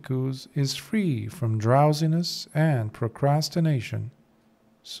of bhikkhus is free from drowsiness and procrastination.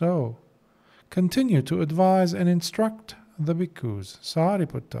 So, continue to advise and instruct the bhikkhus.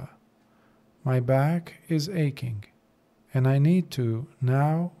 Sariputta, my back is aching, and I need to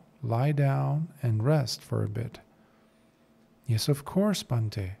now lie down and rest for a bit. Yes, of course,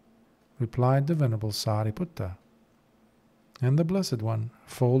 Bhante, replied the Venerable Sariputta. And the Blessed One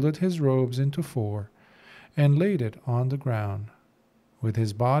folded his robes into four and laid it on the ground, with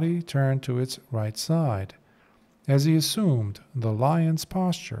his body turned to its right side, as he assumed the lion's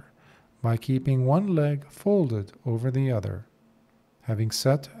posture by keeping one leg folded over the other, having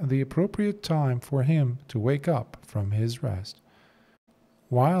set the appropriate time for him to wake up from his rest,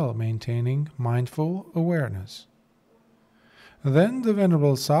 while maintaining mindful awareness. Then the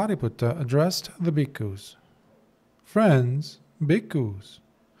Venerable Sariputta addressed the bhikkhus. Friends, bhikkhus.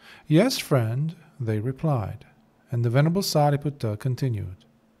 Yes, friend, they replied, and the Venerable Sariputta continued.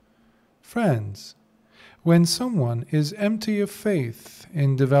 Friends, when someone is empty of faith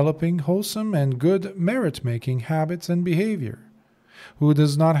in developing wholesome and good merit-making habits and behavior, who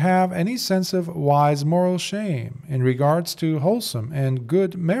does not have any sense of wise moral shame in regards to wholesome and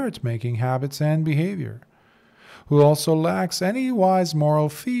good merit-making habits and behavior, who also lacks any wise moral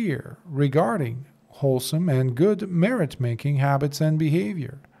fear regarding wholesome and good merit-making habits and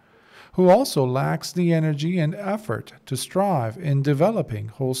behavior, who also lacks the energy and effort to strive in developing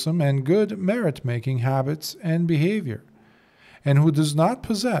wholesome and good merit-making habits and behavior, and who does not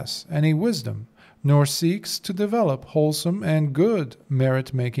possess any wisdom nor seeks to develop wholesome and good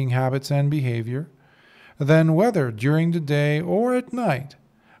merit-making habits and behavior, then whether during the day or at night,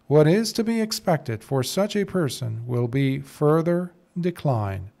 what is to be expected for such a person will be further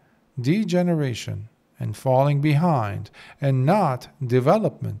decline, degeneration, and falling behind, and not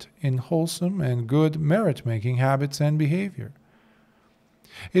development in wholesome and good merit-making habits and behavior.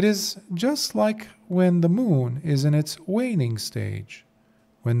 It is just like when the moon is in its waning stage.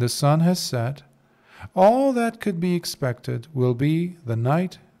 When the sun has set, all that could be expected will be the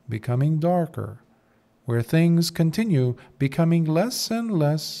night becoming darker, where things continue becoming less and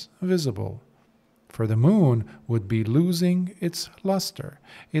less visible, for the moon would be losing its luster,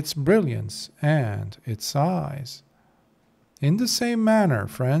 its brilliance, and its size. In the same manner,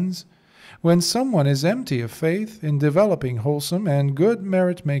 friends, when someone is empty of faith in developing wholesome and good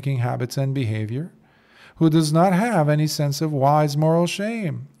merit-making habits and behavior, who does not have any sense of wise moral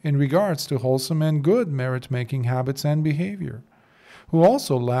shame in regards to wholesome and good merit-making habits and behavior, who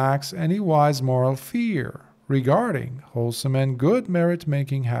also lacks any wise moral fear regarding wholesome and good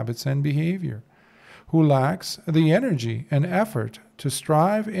merit-making habits and behavior, who lacks the energy and effort to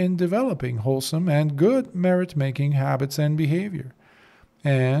strive in developing wholesome and good merit-making habits and behavior,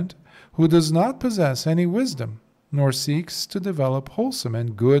 and who does not possess any wisdom, nor seeks to develop wholesome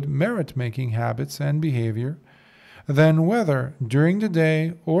and good merit-making habits and behavior, then whether during the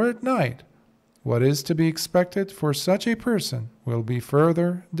day or at night, what is to be expected for such a person will be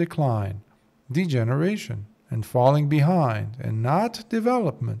further decline, degeneration, and falling behind, and not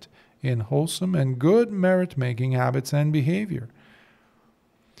development in wholesome and good merit-making habits and behavior.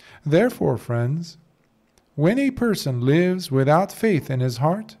 Therefore, friends, when a person lives without faith in his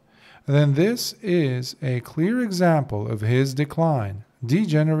heart, then this is a clear example of his decline,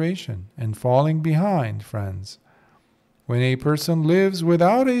 degeneration, and falling behind, friends. When a person lives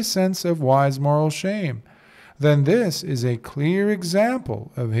without a sense of wise moral shame, then this is a clear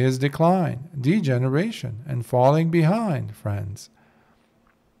example of his decline, degeneration, and falling behind, friends.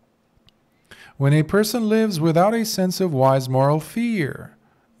 When a person lives without a sense of wise moral fear,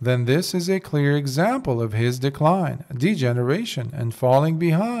 then this is a clear example of his decline, degeneration, and falling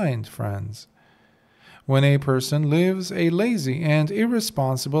behind, friends. When a person lives a lazy and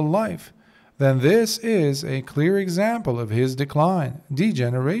irresponsible life, then this is a clear example of his decline,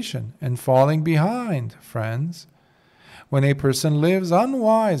 degeneration, and falling behind, friends. When a person lives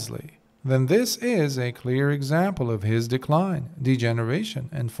unwisely, then this is a clear example of his decline, degeneration,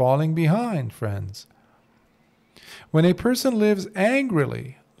 and falling behind, friends. When a person lives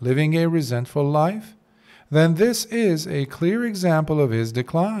angrily, living a resentful life, then this is a clear example of his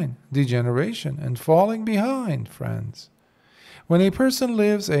decline, degeneration, and falling behind, friends. When a person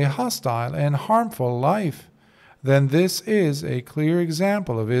lives a hostile and harmful life, then this is a clear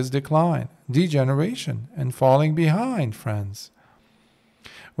example of his decline, degeneration, and falling behind, friends.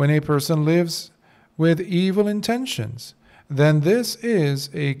 When a person lives with evil intentions, then this is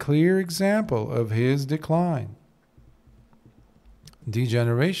a clear example of his decline,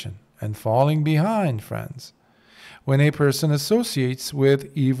 degeneration, and falling behind, friends. When a person associates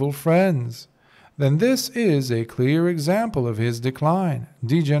with evil friends, then this is a clear example of his decline,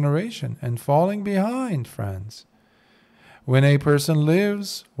 degeneration, and falling behind, friends. When a person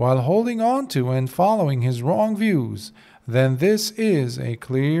lives while holding on to and following his wrong views, then this is a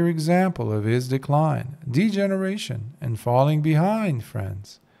clear example of his decline, degeneration, and falling behind,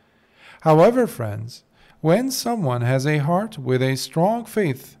 friends. However, friends, when someone has a heart with a strong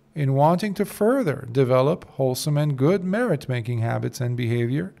faith in wanting to further develop wholesome and good merit-making habits and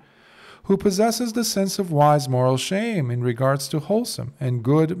behavior, who possesses the sense of wise moral shame in regards to wholesome and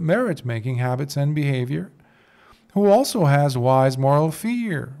good merit-making habits and behavior, who also has wise moral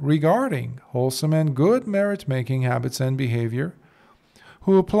fear regarding wholesome and good merit-making habits and behavior,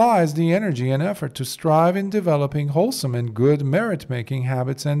 who applies the energy and effort to strive in developing wholesome and good merit-making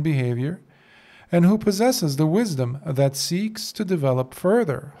habits and behavior, and who possesses the wisdom that seeks to develop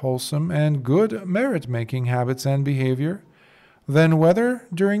further wholesome and good merit-making habits and behavior, then whether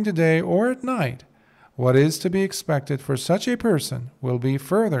during the day or at night, what is to be expected for such a person will be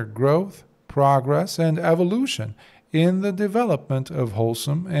further growth, progress, and evolution in the development of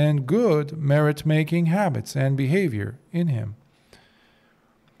wholesome and good merit-making habits and behavior in him.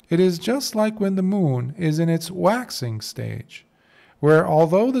 It is just like when the moon is in its waxing stage, where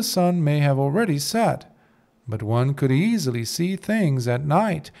although the sun may have already set, but one could easily see things at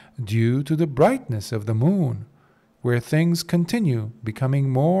night due to the brightness of the moon, where things continue becoming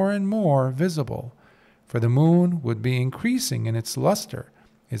more and more visible, for the moon would be increasing in its luster,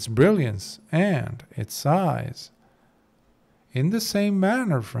 its brilliance, and its size. In the same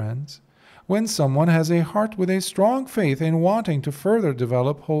manner, friends, when someone has a heart with a strong faith in wanting to further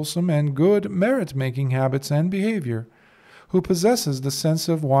develop wholesome and good merit-making habits and behavior, who possesses the sense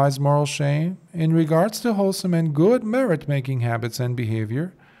of wise moral shame in regards to wholesome and good merit-making habits and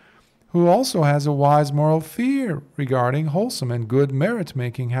behavior, who also has a wise moral fear regarding wholesome and good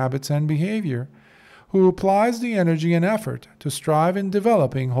merit-making habits and behavior, who applies the energy and effort to strive in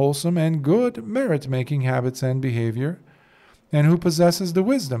developing wholesome and good merit-making habits and behavior, and who possesses the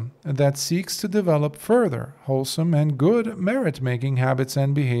wisdom that seeks to develop further wholesome and good merit-making habits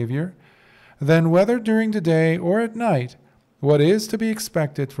and behavior, then whether during the day or at night, what is to be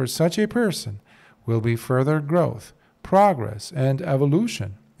expected for such a person will be further growth, progress, and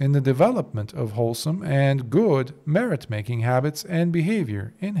evolution in the development of wholesome and good merit-making habits and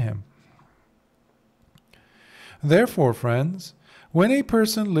behavior in him. Therefore, friends, when a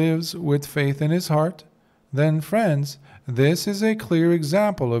person lives with faith in his heart, then, friends, this is a clear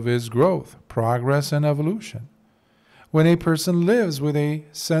example of his growth, progress, and evolution. When a person lives with a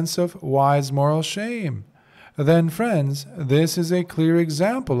sense of wise moral shame, then, friends, this is a clear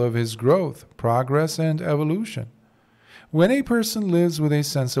example of his growth, progress, and evolution. When a person lives with a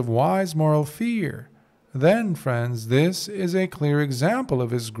sense of wise moral fear, then, friends, this is a clear example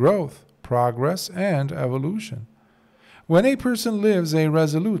of his growth, progress, and evolution. When a person lives a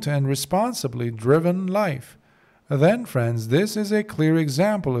resolute and responsibly driven life, then, friends, this is a clear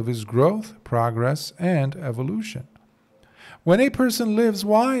example of his growth, progress, and evolution. When a person lives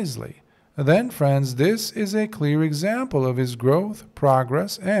wisely, then, friends, this is a clear example of his growth,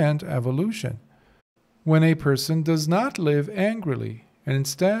 progress, and evolution. When a person does not live angrily, and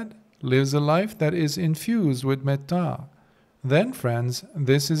instead lives a life that is infused with metta, then, friends,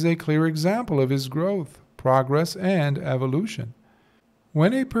 this is a clear example of his growth, progress, and evolution.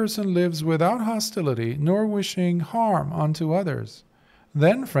 When a person lives without hostility nor wishing harm unto others,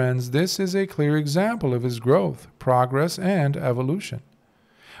 then, friends, this is a clear example of his growth, progress, and evolution.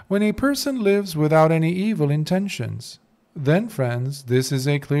 When a person lives without any evil intentions, then, friends, this is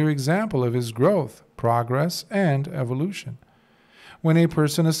a clear example of his growth, progress, and evolution. When a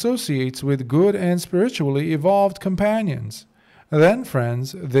person associates with good and spiritually evolved companions, then,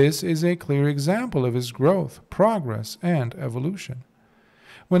 friends, this is a clear example of his growth, progress, and evolution.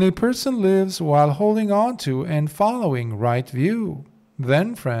 When a person lives while holding on to and following right view,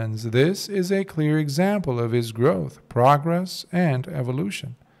 then, friends, this is a clear example of his growth, progress, and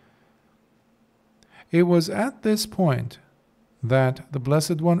evolution. It was at this point that the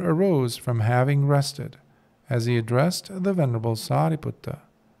Blessed One arose from having rested, as he addressed the Venerable Sariputta.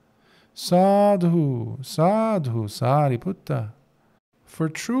 Sadhu, sadhu, Sariputta. For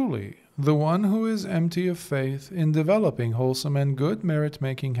truly, the one who is empty of faith in developing wholesome and good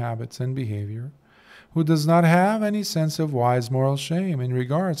merit-making habits and behavior, who does not have any sense of wise moral shame in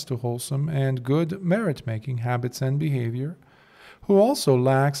regards to wholesome and good merit-making habits and behavior, who also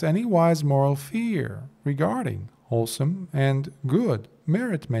lacks any wise moral fear regarding wholesome and good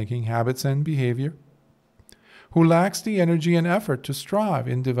merit-making habits and behavior, who lacks the energy and effort to strive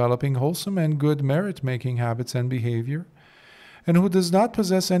in developing wholesome and good merit-making habits and behavior, and who does not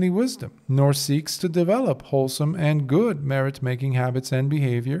possess any wisdom, nor seeks to develop wholesome and good merit-making habits and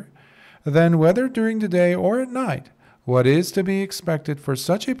behavior, then whether during the day or at night, what is to be expected for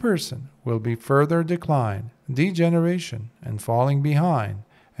such a person will be further decline, degeneration, and falling behind,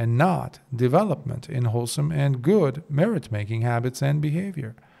 and not development in wholesome and good merit-making habits and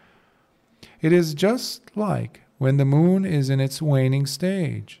behavior. It is just like when the moon is in its waning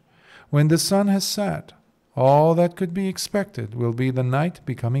stage. When the sun has set, all that could be expected will be the night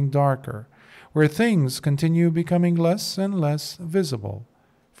becoming darker, where things continue becoming less and less visible,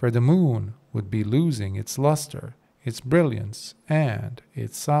 for the moon would be losing its luster, its brilliance, and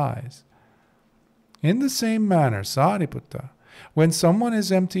its size. In the same manner, Sariputta, when someone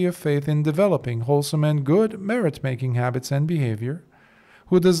is empty of faith in developing wholesome and good merit-making habits and behavior,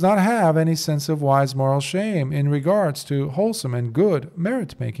 who does not have any sense of wise moral shame in regards to wholesome and good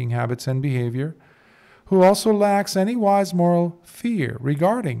merit-making habits and behavior, who also lacks any wise moral fear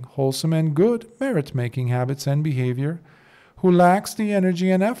regarding wholesome and good merit-making habits and behavior, who lacks the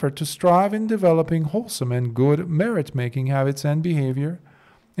energy and effort to strive in developing wholesome and good merit-making habits and behavior,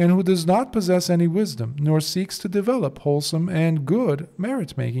 and who does not possess any wisdom, nor seeks to develop wholesome and good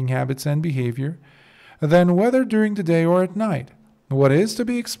merit-making habits and behavior, then whether during the day or at night, what is to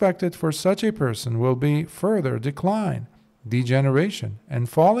be expected for such a person will be further decline, degeneration, and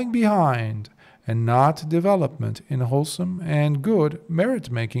falling behind, and not development in wholesome and good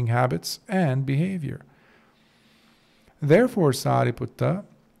merit-making habits and behavior. Therefore, Sariputta,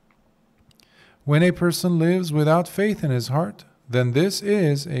 when a person lives without faith in his heart, then this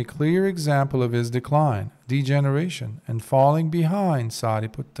is a clear example of his decline, degeneration, and falling behind,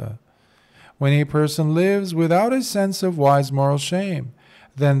 Sariputta. When a person lives without a sense of wise moral shame,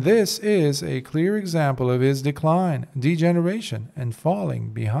 then this is a clear example of his decline, degeneration, and falling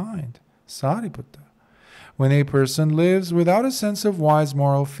behind, Sariputta. When a person lives without a sense of wise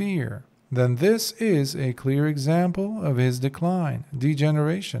moral fear, then this is a clear example of his decline,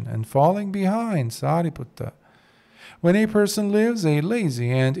 degeneration, and falling behind, Sariputta. When a person lives a lazy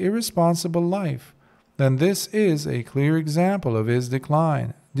and irresponsible life, then this is a clear example of his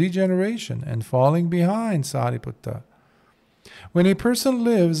decline, degeneration, and falling behind, Sariputta. When a person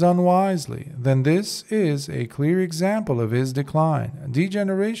lives unwisely, then this is a clear example of his decline,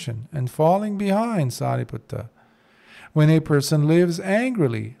 degeneration, and falling behind, Sariputta. When a person lives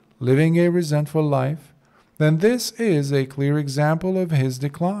angrily, living a resentful life, then this is a clear example of his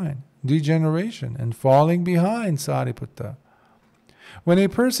decline, degeneration, and falling behind, Sariputta. When a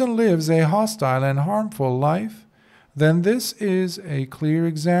person lives a hostile and harmful life, then this is a clear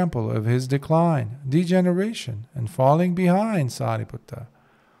example of his decline, degeneration, and falling behind, Sariputta.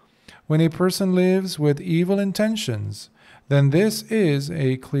 When a person lives with evil intentions, then this is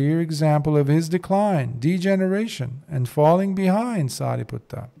a clear example of his decline, degeneration, and falling behind,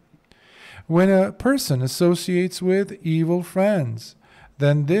 Sariputta. When a person associates with evil friends,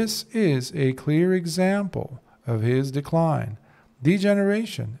 then this is a clear example of his decline,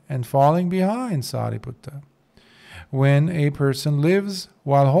 degeneration, and falling behind, Sariputta. When a person lives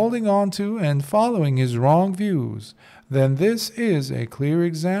while holding on to and following his wrong views, then this is a clear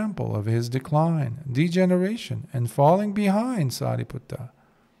example of his decline, degeneration, and falling behind, Sariputta.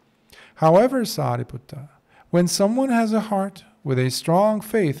 However, Sariputta, when someone has a heart with a strong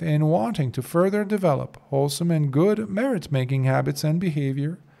faith in wanting to further develop wholesome and good merit-making habits and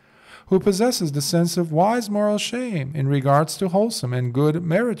behavior, who possesses the sense of wise moral shame in regards to wholesome and good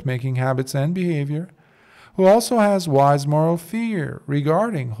merit-making habits and behavior, who also has wise moral fear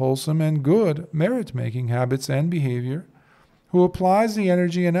regarding wholesome and good merit-making habits and behavior, who applies the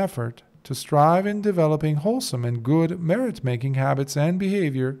energy and effort to strive in developing wholesome and good merit-making habits and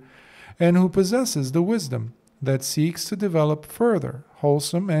behavior, and who possesses the wisdom that seeks to develop further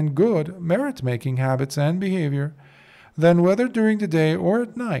wholesome and good merit-making habits and behavior, then whether during the day or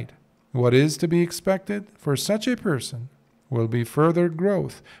at night, what is to be expected for such a person will be further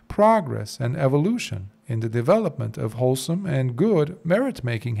growth, progress, and evolution in the development of wholesome and good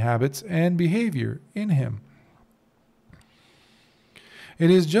merit-making habits and behavior in him. It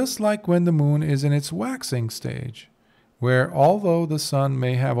is just like when the moon is in its waxing stage, where although the sun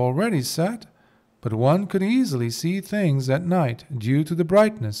may have already set, but one could easily see things at night due to the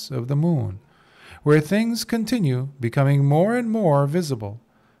brightness of the moon, where things continue becoming more and more visible,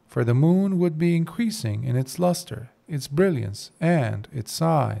 for the moon would be increasing in its luster, its brilliance, and its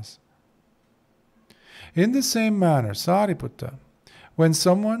size. In the same manner, Sariputta, when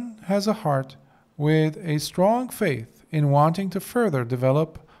someone has a heart with a strong faith in wanting to further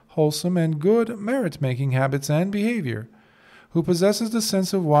develop wholesome and good merit-making habits and behavior, who possesses the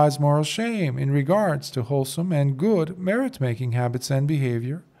sense of wise moral shame in regards to wholesome and good merit-making habits and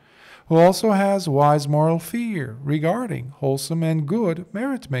behavior, who also has wise moral fear regarding wholesome and good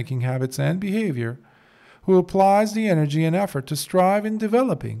merit-making habits and behavior, who applies the energy and effort to strive in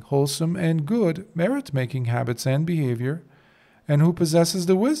developing wholesome and good merit-making habits and behavior, and who possesses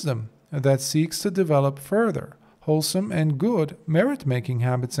the wisdom that seeks to develop further wholesome and good merit-making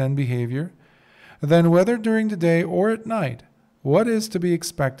habits and behavior, then whether during the day or at night, what is to be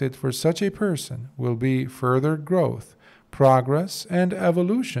expected for such a person will be further growth, progress, and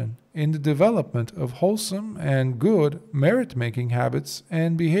evolution in the development of wholesome and good merit-making habits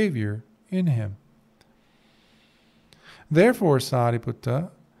and behavior in him. Therefore,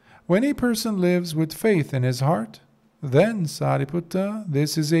 Sariputta, when a person lives with faith in his heart, then, Sariputta,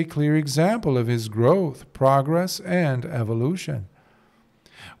 this is a clear example of his growth, progress, and evolution.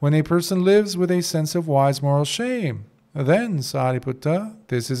 When a person lives with a sense of wise moral shame, then, Sariputta,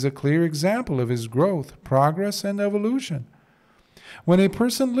 this is a clear example of his growth, progress, and evolution. When a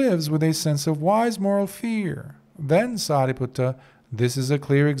person lives with a sense of wise moral fear, then, Sariputta, this is a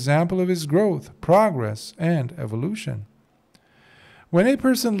clear example of his growth, progress, and evolution. When a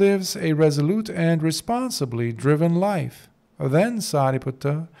person lives a resolute and responsibly driven life, then,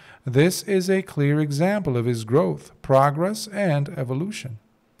 Sariputta, this is a clear example of his growth, progress, and evolution.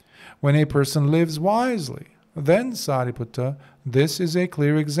 When a person lives wisely, then, Sariputta, this is a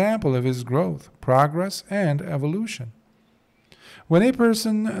clear example of his growth, progress, and evolution. When a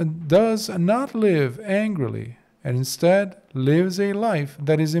person does not live angrily, and instead lives a life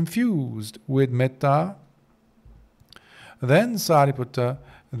that is infused with metta, then, Sariputta,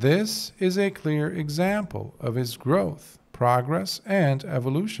 this is a clear example of his growth, progress, and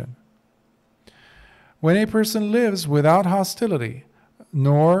evolution. When a person lives without hostility,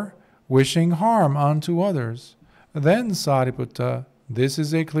 nor wishing harm unto others, then, Sariputta, this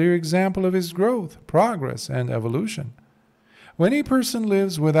is a clear example of his growth, progress, and evolution. When a person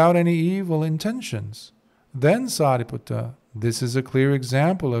lives without any evil intentions, then, Sariputta, this is a clear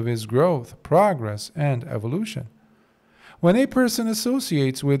example of his growth, progress, and evolution. When a person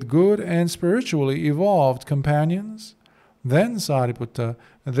associates with good and spiritually evolved companions, then, Sariputta,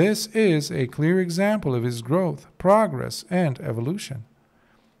 this is a clear example of his growth, progress, and evolution.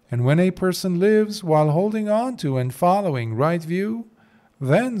 And when a person lives while holding on to and following right view,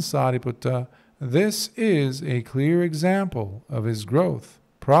 then, Sariputta, this is a clear example of his growth,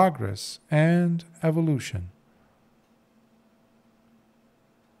 progress, and evolution.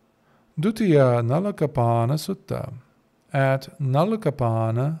 Dutiya Naḷakapāna Sutta at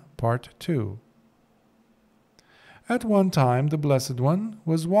Naḷakapāna Part 2. At one time the Blessed One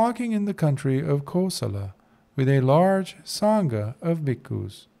was walking in the country of Kosala with a large sangha of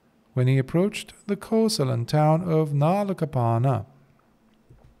bhikkhus, when he approached the Kosalan town of Naḷakapāna.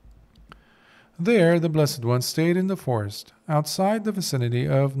 There the Blessed One stayed in the forest outside the vicinity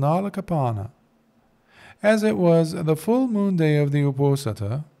of Naḷakapāna. As it was the full moon day of the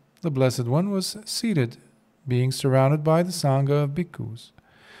Uposatha, the Blessed One was seated, being surrounded by the sangha of bhikkhus,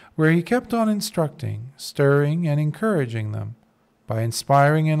 where he kept on instructing, stirring, and encouraging them, by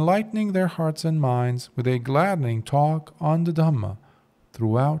inspiring and enlightening their hearts and minds with a gladdening talk on the Dhamma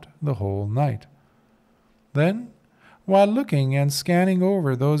throughout the whole night. Then, while looking and scanning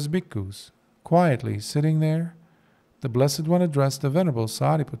over those bhikkhus, quietly sitting there, the Blessed One addressed the Venerable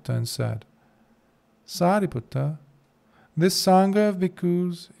Sariputta and said, Sariputta, this sangha of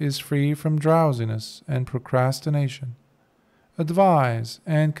bhikkhus is free from drowsiness and procrastination. Advise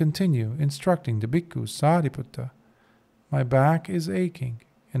and continue instructing the bhikkhus, Sariputta. My back is aching,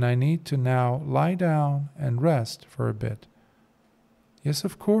 and I need to now lie down and rest for a bit. Yes,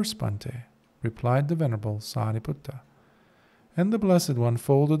 of course, Bhante, replied the Venerable Sariputta. And the Blessed One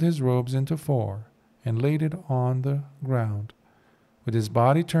folded his robes into four and laid it on the ground, with his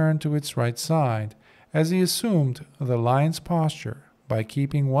body turned to its right side, as he assumed the lion's posture by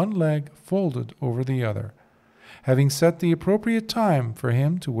keeping one leg folded over the other, having set the appropriate time for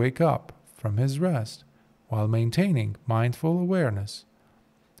him to wake up from his rest, while maintaining mindful awareness.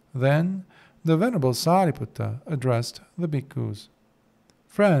 Then the Venerable Sariputta addressed the bhikkhus.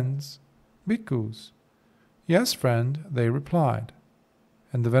 Friends, bhikkhus. Yes, friend, they replied.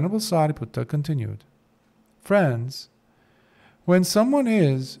 And the Venerable Sariputta continued. Friends, when someone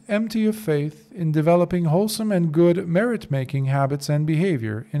is empty of faith in developing wholesome and good merit-making habits and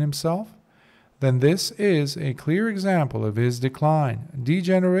behavior in himself, then this is a clear example of his decline,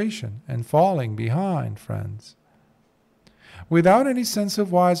 degeneration, and falling behind, friends. Without any sense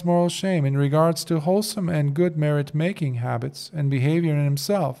of wise moral shame in regards to wholesome and good merit-making habits and behavior in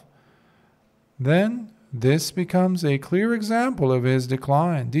himself, then this becomes a clear example of his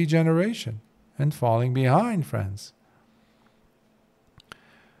decline, degeneration, and falling behind, friends.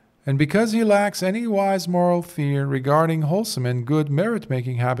 And because he lacks any wise moral fear regarding wholesome and good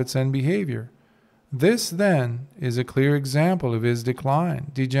merit-making habits and behavior, this then is a clear example of his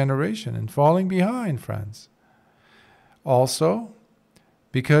decline, degeneration, and falling behind, friends. Also,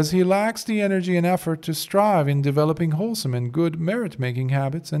 because he lacks the energy and effort to strive in developing wholesome and good merit-making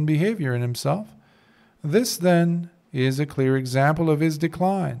habits and behavior in himself, this then is a clear example of his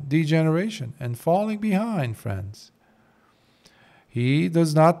decline, degeneration, and falling behind, friends. He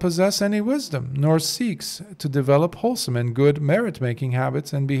does not possess any wisdom, nor seeks to develop wholesome and good merit-making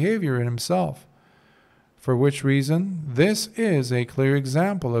habits and behavior in himself, for which reason this is a clear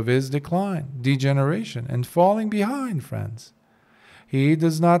example of his decline, degeneration, and falling behind, friends. He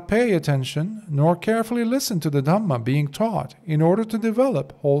does not pay attention, nor carefully listen to the Dhamma being taught in order to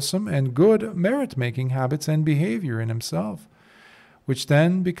develop wholesome and good merit-making habits and behavior in himself, which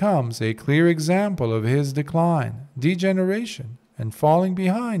then becomes a clear example of his decline, degeneration, and falling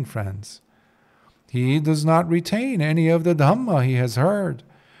behind, friends. He does not retain any of the Dhamma he has heard,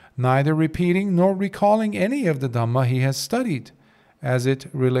 neither repeating nor recalling any of the Dhamma he has studied, as it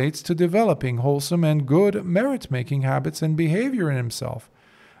relates to developing wholesome and good merit-making habits and behavior in himself,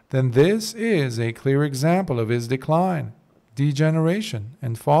 then this is a clear example of his decline, degeneration,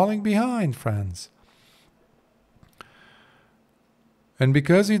 and falling behind, friends. And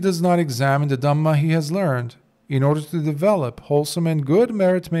because he does not examine the Dhamma he has learned, in order to develop wholesome and good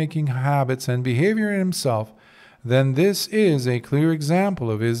merit-making habits and behavior in himself, then this is a clear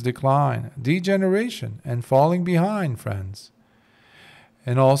example of his decline, degeneration, and falling behind, friends.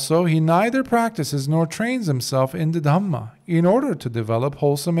 And also, he neither practices nor trains himself in the Dhamma in order to develop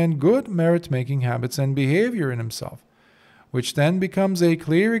wholesome and good merit-making habits and behavior in himself, which then becomes a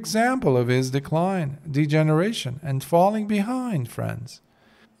clear example of his decline, degeneration, and falling behind, friends.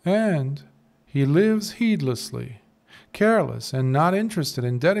 And he lives heedlessly, careless, and not interested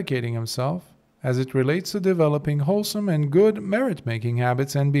in dedicating himself as it relates to developing wholesome and good merit-making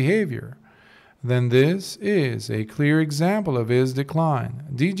habits and behavior, then this is a clear example of his decline,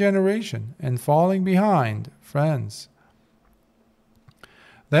 degeneration, and falling behind, friends.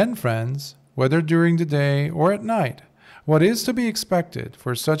 Then, friends, whether during the day or at night, what is to be expected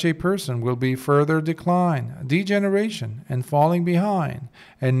for such a person will be further decline, degeneration, and falling behind,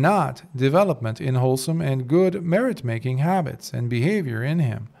 and not development in wholesome and good merit-making habits and behavior in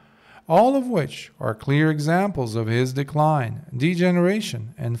him, all of which are clear examples of his decline,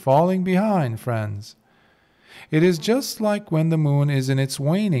 degeneration, and falling behind, friends. It is just like when the moon is in its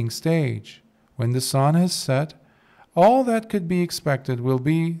waning stage. When the sun has set, all that could be expected will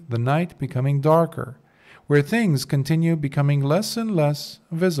be the night becoming darker, where things continue becoming less and less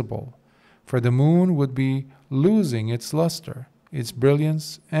visible, for the moon would be losing its luster, its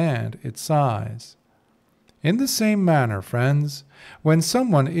brilliance, and its size. In the same manner, friends, when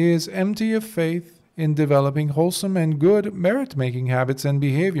someone is empty of faith in developing wholesome and good merit-making habits and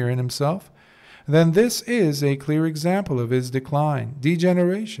behavior in himself, then this is a clear example of his decline,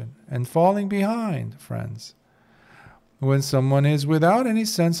 degeneration, and falling behind, friends. When someone is without any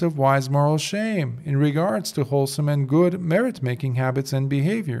sense of wise moral shame in regards to wholesome and good merit-making habits and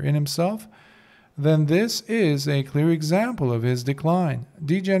behavior in himself, then this is a clear example of his decline,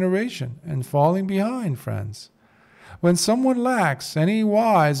 degeneration, and falling behind, friends. When someone lacks any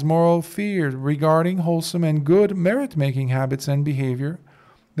wise moral fear regarding wholesome and good merit-making habits and behavior,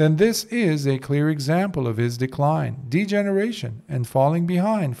 then this is a clear example of his decline, degeneration, and falling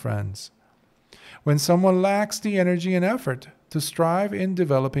behind, friends. When someone lacks the energy and effort to strive in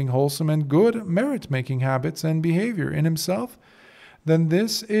developing wholesome and good merit-making habits and behavior in himself, then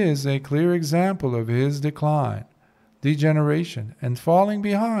this is a clear example of his decline, degeneration, and falling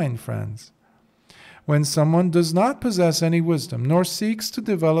behind, friends. When someone does not possess any wisdom, nor seeks to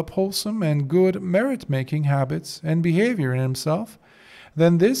develop wholesome and good merit-making habits and behavior in himself,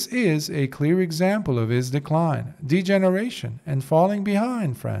 then this is a clear example of his decline, degeneration, and falling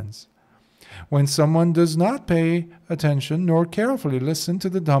behind, friends. When someone does not pay attention nor carefully listen to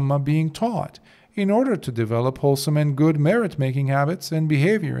the Dhamma being taught in order to develop wholesome and good merit-making habits and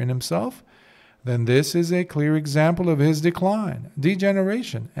behavior in himself, then this is a clear example of his decline,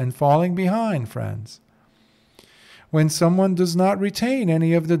 degeneration, and falling behind, friends. When someone does not retain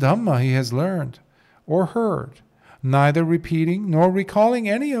any of the Dhamma he has learned or heard, neither repeating nor recalling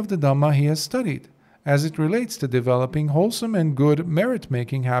any of the Dhamma he has studied, as it relates to developing wholesome and good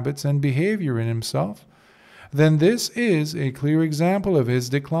merit-making habits and behavior in himself, then this is a clear example of his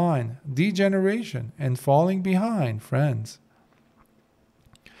decline, degeneration, and falling behind, friends.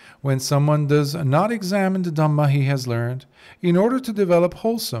 When someone does not examine the Dhamma he has learned in order to develop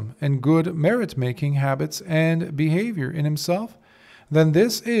wholesome and good merit-making habits and behavior in himself, then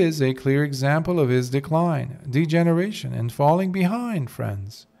this is a clear example of his decline, degeneration, and falling behind,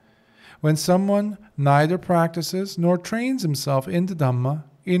 friends. When someone neither practices nor trains himself in the Dhamma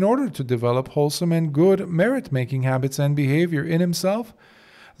in order to develop wholesome and good merit-making habits and behavior in himself,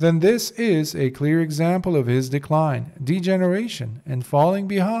 then this is a clear example of his decline, degeneration, and falling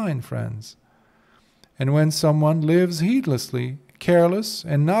behind, friends. And when someone lives heedlessly, careless,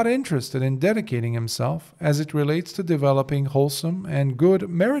 and not interested in dedicating himself as it relates to developing wholesome and good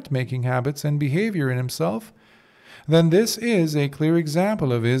merit-making habits and behavior in himself, then this is a clear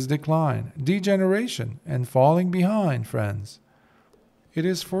example of his decline, degeneration, and falling behind, friends. It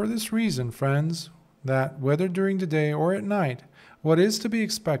is for this reason, friends, that whether during the day or at night, what is to be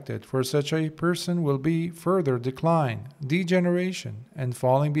expected for such a person will be further decline, degeneration, and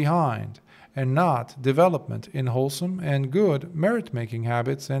falling behind, and not development in wholesome and good merit-making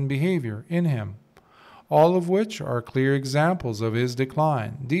habits and behavior in him, all of which are clear examples of his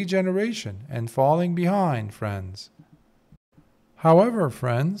decline, degeneration, and falling behind, friends. However,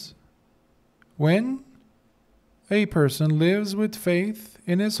 friends, when a person lives with faith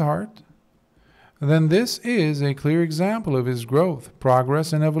in his heart, then this is a clear example of his growth,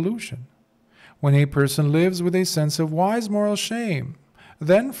 progress, and evolution. When a person lives with a sense of wise moral shame,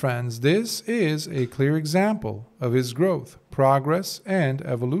 then, friends, this is a clear example of his growth, progress, and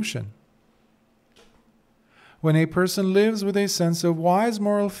evolution. When a person lives with a sense of wise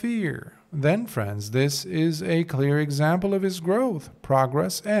moral fear, then, friends, this is a clear example of his growth,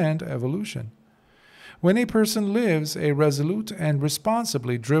 progress, and evolution. When a person lives a resolute and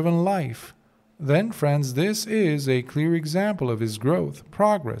responsibly driven life, then, friends, this is a clear example of his growth,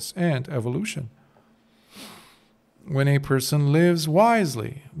 progress, and evolution. When a person lives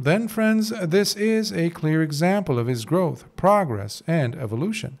wisely, then, friends, this is a clear example of his growth, progress, and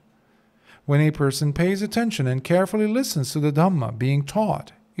evolution. When a person pays attention and carefully listens to the Dhamma being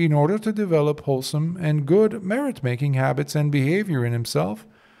taught in order to develop wholesome and good merit-making habits and behavior in himself,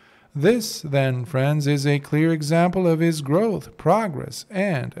 this, then, friends, is a clear example of his growth, progress,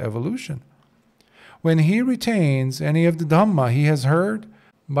 and evolution. When he retains any of the Dhamma he has heard,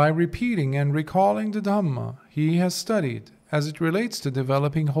 by repeating and recalling the Dhamma he has studied as it relates to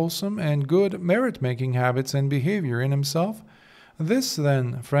developing wholesome and good merit-making habits and behavior in himself, this,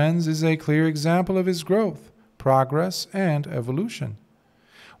 then, friends, is a clear example of his growth, progress, and evolution.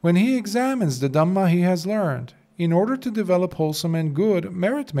 When he examines the Dhamma he has learned in order to develop wholesome and good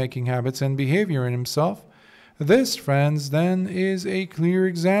merit-making habits and behavior in himself, this, friends, then is a clear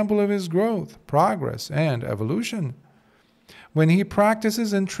example of his growth, progress, and evolution. When he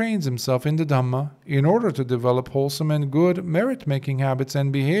practices and trains himself in the Dhamma in order to develop wholesome and good merit-making habits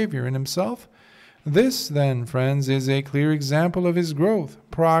and behavior in himself, this, then, friends, is a clear example of his growth,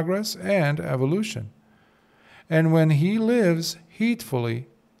 progress, and evolution. And when he lives heedfully,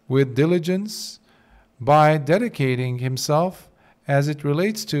 with diligence, by dedicating himself as it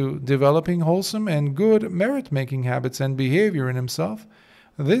relates to developing wholesome and good merit-making habits and behavior in himself,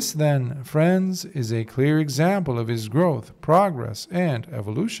 this, then, friends, is a clear example of his growth, progress, and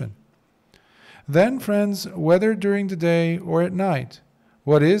evolution. Then, friends, whether during the day or at night,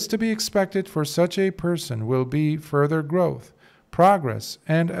 what is to be expected for such a person will be further growth, progress,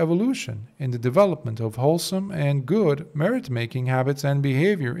 and evolution in the development of wholesome and good merit-making habits and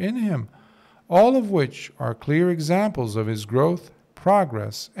behavior in him, all of which are clear examples of his growth,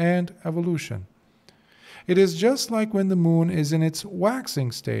 progress, and evolution. It is just like when the moon is in its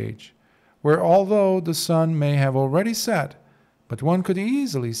waxing stage, where although the sun may have already set, but one could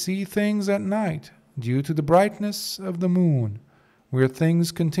easily see things at night due to the brightness of the moon, where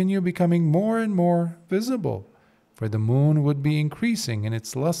things continue becoming more and more visible, for the moon would be increasing in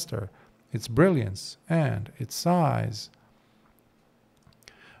its luster, its brilliance, and its size.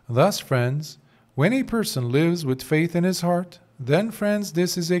 Thus, friends, when a person lives with faith in his heart, then, friends,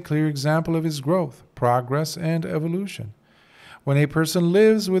 this is a clear example of his growth, progress, and evolution. When a person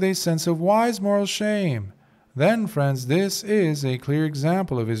lives with a sense of wise moral shame, then, friends, this is a clear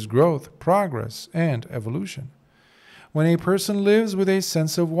example of his growth, progress, and evolution. When a person lives with a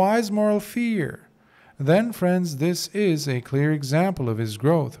sense of wise moral fear, then, friends, this is a clear example of his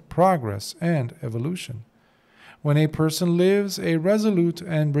growth, progress, and evolution. When a person lives a resolute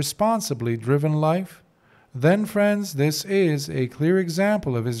and responsibly driven life, then, friends, this is a clear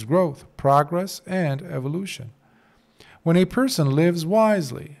example of his growth, progress, and evolution. When a person lives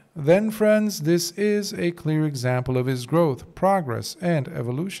wisely, then, friends, this is a clear example of his growth, progress, and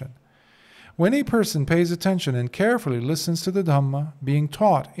evolution. When a person pays attention and carefully listens to the Dhamma being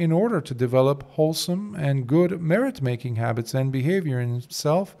taught in order to develop wholesome and good merit-making habits and behavior in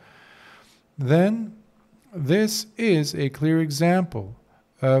himself, then this is a clear example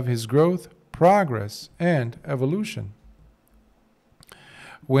of his growth, progress, and evolution.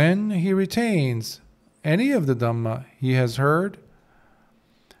 When he retains any of the Dhamma he has heard,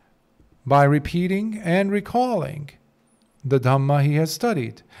 by repeating and recalling the Dhamma he has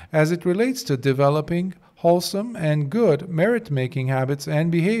studied, as it relates to developing wholesome and good merit-making habits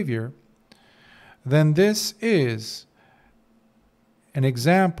and behavior, then this is an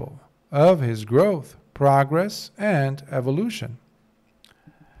example of his growth, progress, and evolution.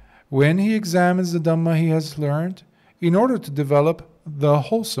 When he examines the Dhamma he has learned, in order to develop the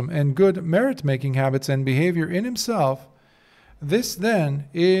wholesome and good merit-making habits and behavior in himself, this then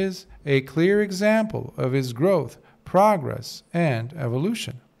is a clear example of his growth, progress, and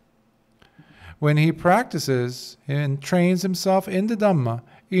evolution. When he practices and trains himself in the Dhamma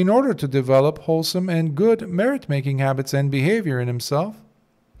in order to develop wholesome and good merit-making habits and behavior in himself,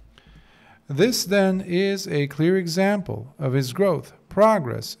 this then is a clear example of his growth,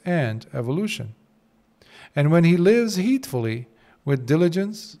 progress, and evolution. And when he lives heedfully, with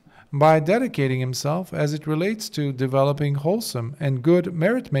diligence, by dedicating himself as it relates to developing wholesome and good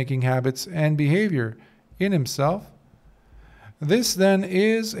merit-making habits and behavior in himself, this then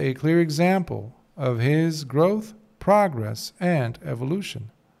is a clear example of his growth, progress, and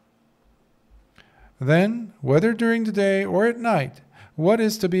evolution. Then, whether during the day or at night, what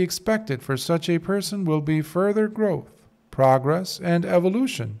is to be expected for such a person will be further growth, progress, and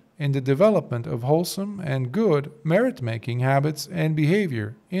evolution in the development of wholesome and good merit-making habits and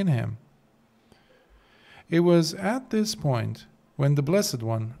behavior in him. It was at this point when the Blessed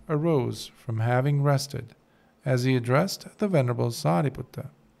One arose from having rested, as he addressed the Venerable Sariputta.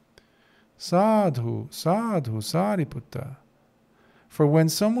 Sadhu, sadhu, Sariputta. For when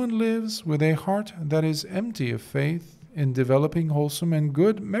someone lives with a heart that is empty of faith in developing wholesome and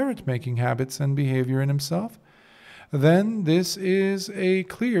good merit-making habits and behavior in himself, then this is a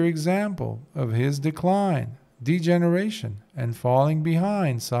clear example of his decline, degeneration, and falling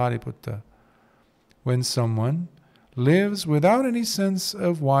behind, Sariputta. When someone lives without any sense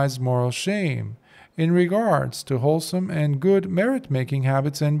of wise moral shame in regards to wholesome and good merit-making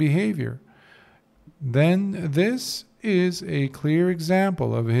habits and behavior, then this is a clear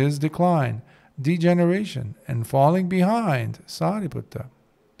example of his decline, degeneration, and falling behind, Sariputta.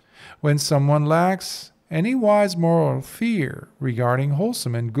 When someone lacks any wise moral fear regarding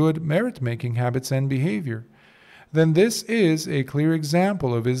wholesome and good merit-making habits and behavior, then this is a clear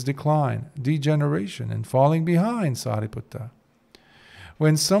example of his decline, degeneration, and falling behind, Sariputta.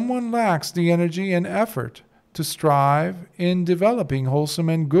 When someone lacks the energy and effort to strive in developing wholesome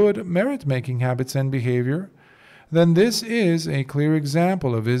and good merit-making habits and behavior, then this is a clear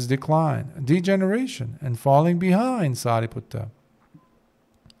example of his decline, degeneration, and falling behind, Sariputta.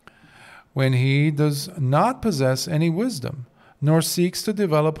 When he does not possess any wisdom, nor seeks to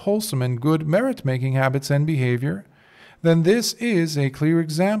develop wholesome and good merit-making habits and behavior, then this is a clear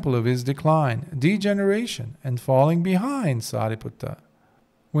example of his decline, degeneration, and falling behind, Sariputta.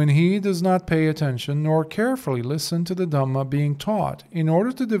 When he does not pay attention nor carefully listen to the Dhamma being taught in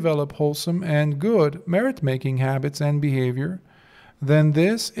order to develop wholesome and good merit-making habits and behavior, then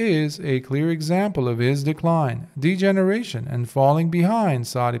this is a clear example of his decline, degeneration, and falling behind,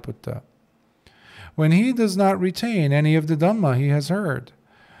 Sariputta. When he does not retain any of the Dhamma he has heard,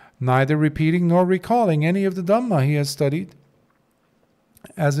 neither repeating nor recalling any of the Dhamma he has studied,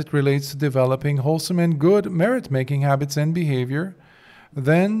 as it relates to developing wholesome and good merit-making habits and behavior,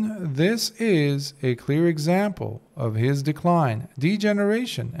 then this is a clear example of his decline,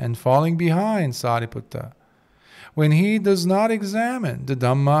 degeneration, and falling behind, Sariputta. When he does not examine the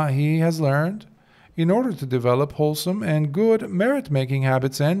Dhamma he has learned in order to develop wholesome and good merit-making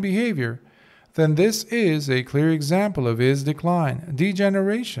habits and behavior, then this is a clear example of his decline,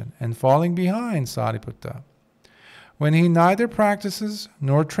 degeneration, and falling behind, Sariputta. When he neither practices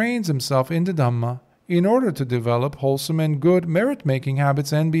nor trains himself in the Dhamma in order to develop wholesome and good merit-making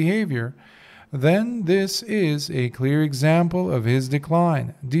habits and behavior, then this is a clear example of his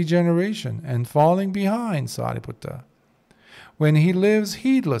decline, degeneration, and falling behind, Sariputta. When he lives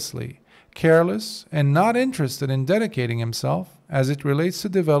heedlessly, careless, and not interested in dedicating himself as it relates to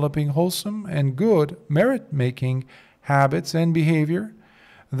developing wholesome and good merit-making habits and behavior,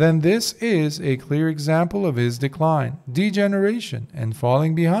 then this is a clear example of his decline, degeneration, and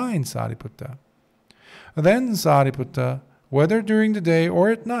falling behind, Sariputta. Then, Sariputta, whether during the day or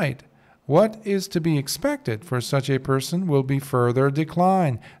at night, what is to be expected for such a person will be further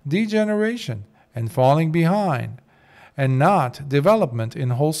decline, degeneration, and falling behind, and not development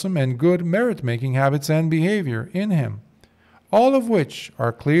in wholesome and good merit-making habits and behavior in him, all of which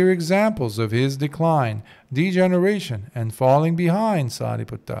are clear examples of his decline, degeneration, and falling behind,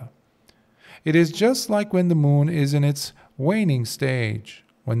 Sariputta. It is just like when the moon is in its waning stage.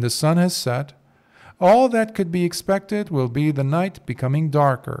 When the sun has set, all that could be expected will be the night becoming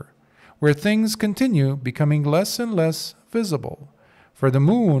darker, where things continue becoming less and less visible, for the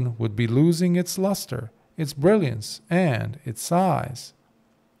moon would be losing its luster, its brilliance, and its size.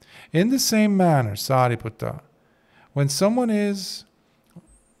 In the same manner, Sariputta, when someone is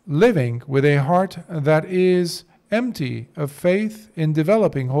living with a heart that is empty of faith in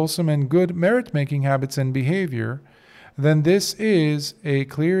developing wholesome and good merit-making habits and behavior, then this is a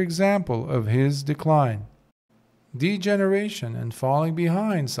clear example of his decline, degeneration, and falling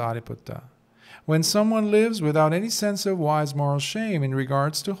behind, Sariputta. When someone lives without any sense of wise moral shame in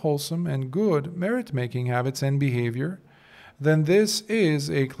regards to wholesome and good merit-making habits and behavior, then this is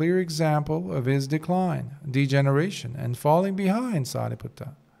a clear example of his decline, degeneration, and falling behind,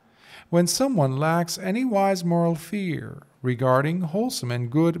 Sariputta. When someone lacks any wise moral fear regarding wholesome and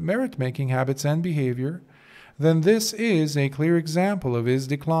good merit-making habits and behavior, then this is a clear example of his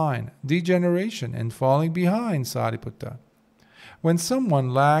decline, degeneration, and falling behind, Sariputta. When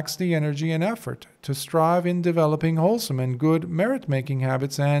someone lacks the energy and effort to strive in developing wholesome and good merit-making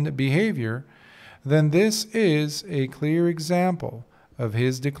habits and behavior, then this is a clear example of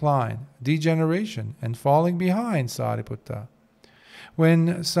his decline, degeneration, and falling behind, Sariputta.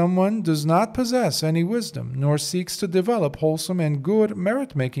 When someone does not possess any wisdom, nor seeks to develop wholesome and good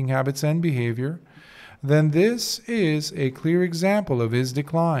merit-making habits and behavior, then this is a clear example of his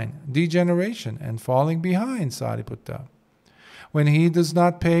decline, degeneration, and falling behind, Sariputta. When he does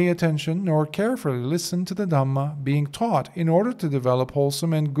not pay attention nor carefully listen to the Dhamma being taught in order to develop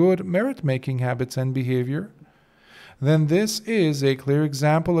wholesome and good merit-making habits and behavior, then this is a clear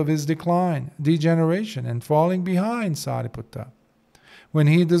example of his decline, degeneration, and falling behind, Sariputta. When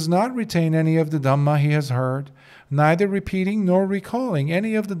he does not retain any of the Dhamma he has heard, neither repeating nor recalling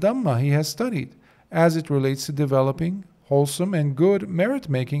any of the Dhamma he has studied, as it relates to developing wholesome and good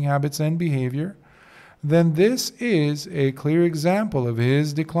merit-making habits and behavior, then this is a clear example of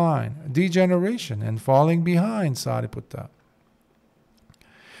his decline, degeneration, and falling behind, Sariputta.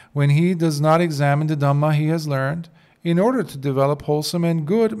 When he does not examine the Dhamma he has learned in order to develop wholesome and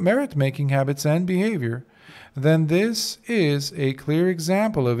good merit-making habits and behavior, then this is a clear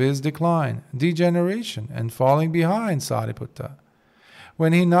example of his decline, degeneration, and falling behind, Sariputta.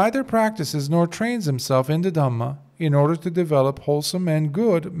 When he neither practices nor trains himself in the Dhamma in order to develop wholesome and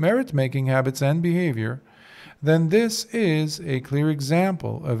good merit-making habits and behavior, then this is a clear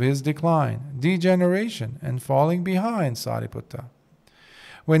example of his decline, degeneration, and falling behind, Sariputta.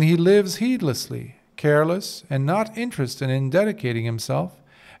 When he lives heedlessly, careless, and not interested in dedicating himself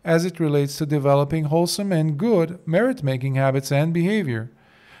as it relates to developing wholesome and good merit-making habits and behavior,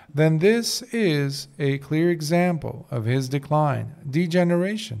 then this is a clear example of his decline,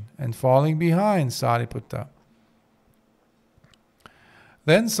 degeneration, and falling behind, Sariputta.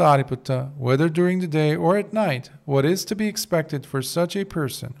 Then, Sariputta, whether during the day or at night, what is to be expected for such a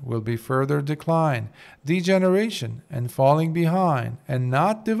person will be further decline, degeneration, and falling behind, and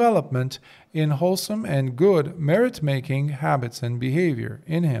not development in wholesome and good merit-making habits and behavior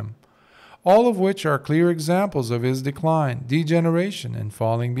in him, all of which are clear examples of his decline, degeneration, and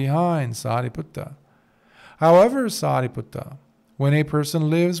falling behind, Sariputta. However, Sariputta, when a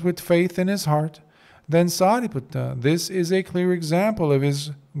person lives with faith in his heart, then, Sariputta, this is a clear example of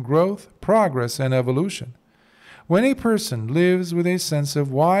his growth, progress, and evolution. When a person lives with a sense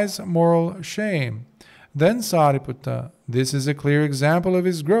of wise moral shame, then, Sariputta, this is a clear example of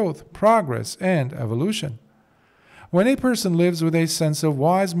his growth, progress, and evolution. When a person lives with a sense of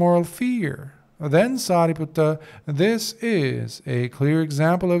wise moral fear, then, Sariputta, this is a clear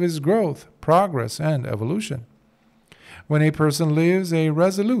example of his growth, progress, and evolution. When a person lives a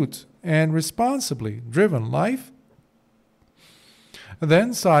resolute and responsibly driven life,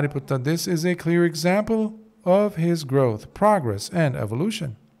 then Sariputta, this is a clear example of his growth, progress, and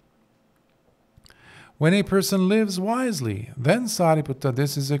evolution. When a person lives wisely, then Sariputta,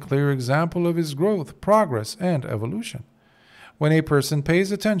 this is a clear example of his growth, progress, and evolution. When a person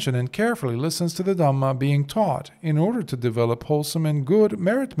pays attention and carefully listens to the Dhamma being taught in order to develop wholesome and good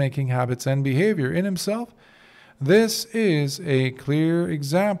merit-making habits and behavior in himself, this is a clear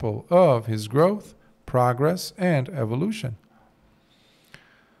example of his growth, progress, and evolution.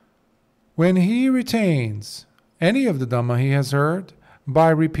 When he retains any of the Dhamma he has heard by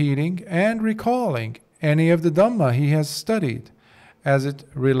repeating and recalling any of the Dhamma he has studied as it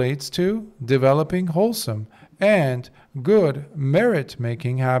relates to developing wholesome and good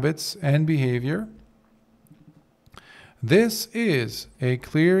merit-making habits and behavior, this is a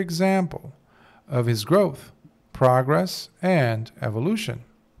clear example of his growth, progress, and evolution.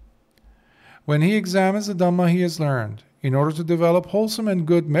 When he examines the Dhamma he has learned in order to develop wholesome and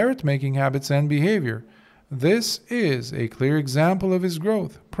good merit-making habits and behavior, this is a clear example of his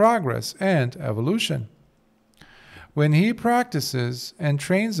growth, progress, and evolution. When he practices and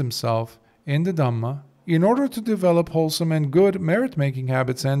trains himself in the Dhamma in order to develop wholesome and good merit-making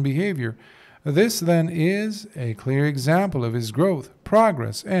habits and behavior, this then is a clear example of his growth,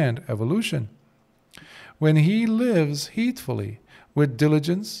 progress, and evolution. When he lives heedfully with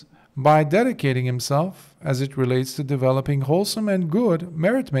diligence by dedicating himself as it relates to developing wholesome and good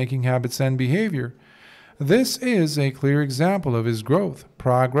merit-making habits and behavior, this is a clear example of his growth,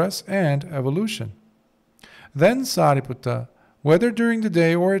 progress, and evolution. Then Sariputta, whether during the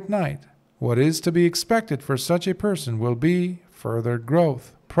day or at night, what is to be expected for such a person will be further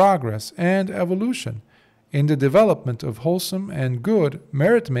growth, progress, and evolution in the development of wholesome and good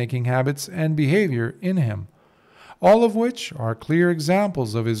merit-making habits and behavior in him, all of which are clear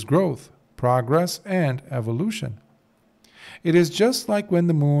examples of his growth, progress, and evolution. It is just like when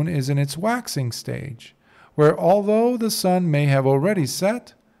the moon is in its waxing stage, where although the sun may have already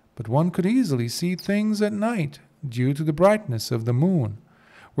set, but one could easily see things at night due to the brightness of the moon,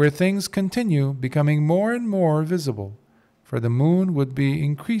 where things continue becoming more and more visible, for the moon would be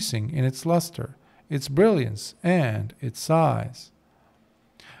increasing in its luster, its brilliance, and its size.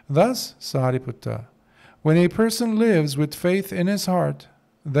 Thus, Sariputta, when a person lives with faith in his heart,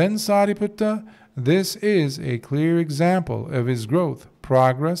 then Sariputta, this is a clear example of his growth,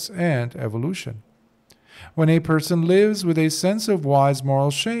 progress, and evolution. When a person lives with a sense of wise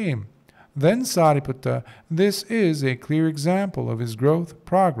moral shame, then Sariputta, this is a clear example of his growth,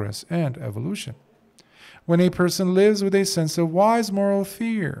 progress, and evolution. When a person lives with a sense of wise moral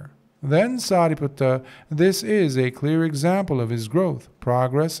fear, then Sariputta, this is a clear example of his growth,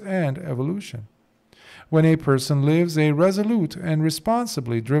 progress, and evolution. When a person lives a resolute and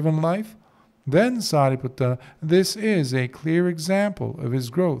responsibly driven life, then Sariputta, this is a clear example of his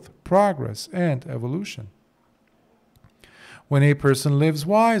growth, progress, and evolution. When a person lives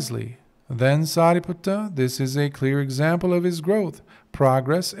wisely, then Sariputta, this is a clear example of his growth,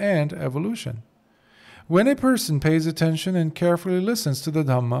 progress, and evolution. When a person pays attention and carefully listens to the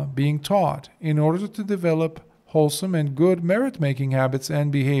Dhamma being taught in order to develop wholesome and good merit-making habits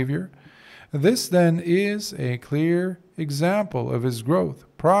and behavior, this then is a clear example of his growth,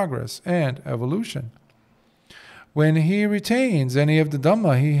 progress, and evolution. When he retains any of the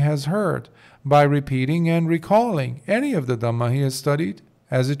Dhamma he has heard by repeating and recalling any of the Dhamma he has studied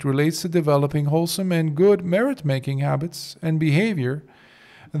as it relates to developing wholesome and good merit-making habits and behavior,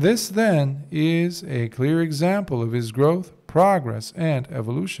 this then is a clear example of his growth, progress, and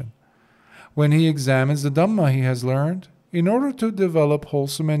evolution. When he examines the Dhamma he has learned in order to develop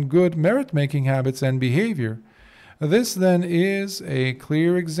wholesome and good merit-making habits and behavior, this then is a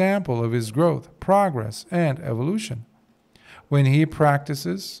clear example of his growth, progress, and evolution. When he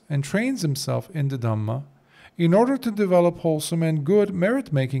practices and trains himself in the Dhamma in order to develop wholesome and good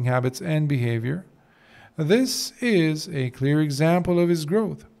merit-making habits and behavior, this is a clear example of his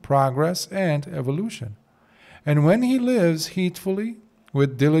growth, progress, and evolution. And when he lives heedfully,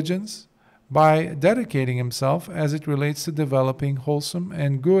 with diligence, by dedicating himself as it relates to developing wholesome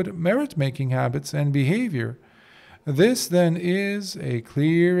and good merit-making habits and behavior, this then is a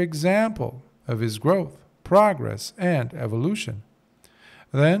clear example of his growth, progress, and evolution.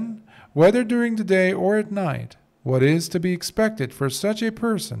 Then, whether during the day or at night, what is to be expected for such a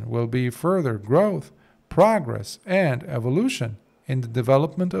person will be further growth, progress, and evolution in the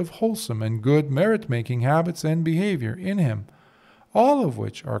development of wholesome and good merit-making habits and behavior in him, all of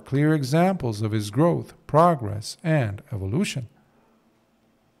which are clear examples of his growth, progress, and evolution.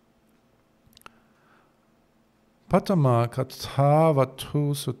 Paṭhama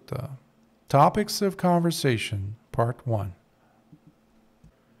Kathāvatthu Sutta. Topics of Conversation, Part 1.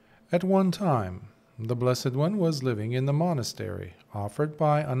 At one time, the Blessed One was living in the monastery offered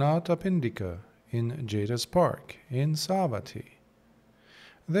by Anathapindika in Jeta's Park in Savatthi.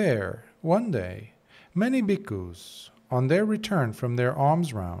 There, one day, many bhikkhus, on their return from their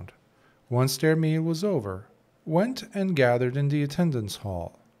alms round, once their meal was over, went and gathered in the attendance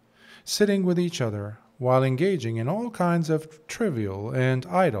hall, sitting with each other while engaging in all kinds of trivial and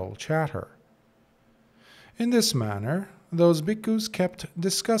idle chatter. In this manner, those bhikkhus kept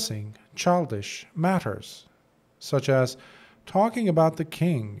discussing childish matters, such as talking about the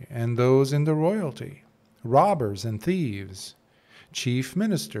king and those in the royalty, robbers and thieves, chief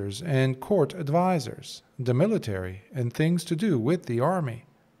ministers and court advisers, the military, and things to do with the army.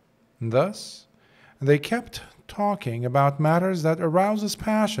 Thus, they kept talking about matters that arouses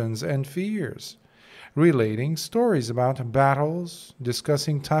passions and fears, relating stories about battles,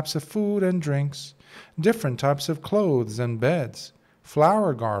 discussing types of food and drinks, different types of clothes and beds,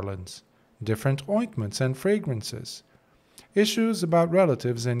 flower garlands, different ointments and fragrances, issues about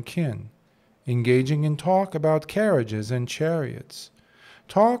relatives and kin, engaging in talk about carriages and chariots,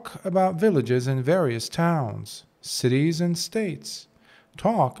 talk about villages and various towns, cities and states,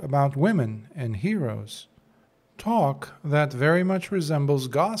 talk about women and heroes, talk that very much resembles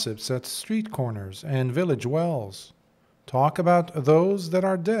gossips at street corners and village wells, talk about those that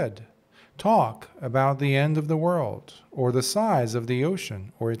are dead, talk about the end of the world, or the size of the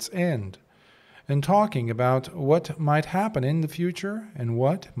ocean, or its end, and talking about what might happen in the future and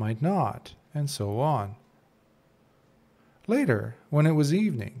what might not, and so on. Later, when it was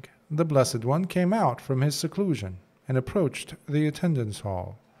evening, the Blessed One came out from his seclusion and approached the attendance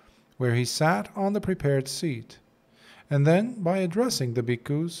hall, where he sat on the prepared seat, and then, by addressing the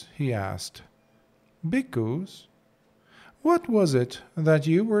bhikkhus, he asked, "Bhikkhus, what was it that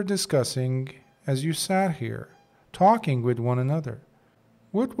you were discussing as you sat here, talking with one another?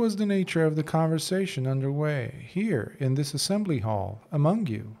 What was the nature of the conversation underway here in this assembly hall among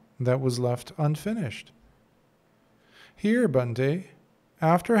you that was left unfinished?" "Here, Bhante,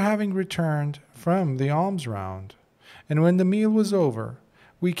 after having returned from the alms round, and when the meal was over,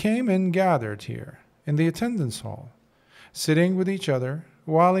 we came and gathered here in the attendance hall, sitting with each other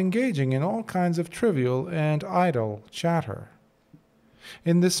while engaging in all kinds of trivial and idle chatter.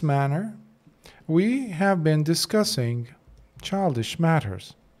 In this manner, we have been discussing childish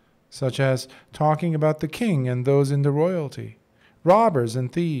matters, such as talking about the king and those in the royalty, robbers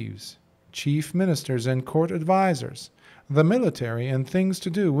and thieves, chief ministers and court advisers, the military and things to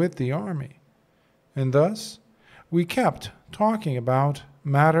do with the army. And thus, we kept talking about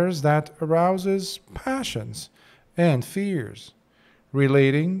matters that arouses passions and fears,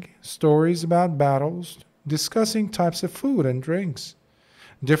 relating stories about battles, discussing types of food and drinks,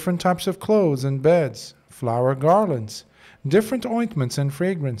 different types of clothes and beds, flower garlands, different ointments and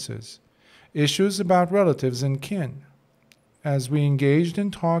fragrances, issues about relatives and kin, as we engaged in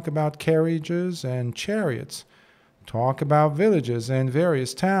talk about carriages and chariots, talk about villages and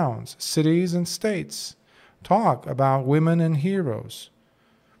various towns, cities and states, talk about women and heroes,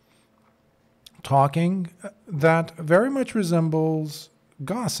 talking that very much resembles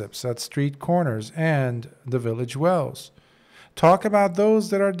gossips at street corners and the village wells, talk about those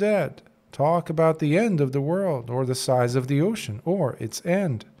that are dead, talk about the end of the world or the size of the ocean or its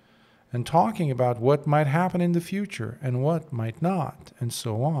end, and talking about what might happen in the future and what might not, and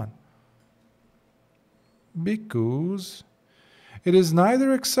so on. Bhikkhus, it is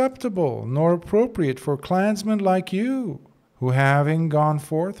neither acceptable nor appropriate for clansmen like you, who having gone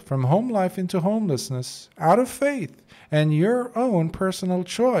forth from home life into homelessness, out of faith and your own personal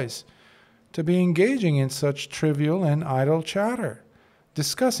choice, to be engaging in such trivial and idle chatter,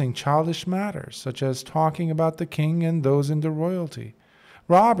 discussing childish matters, such as talking about the king and those in the royalty,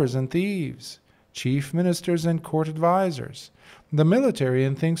 robbers and thieves, chief ministers and court advisers, the military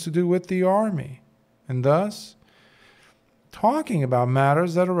and things to do with the army, and thus talking about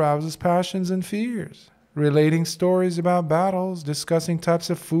matters that arouses passions and fears, relating stories about battles, discussing types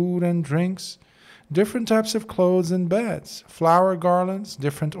of food and drinks, different types of clothes and beds, flower garlands,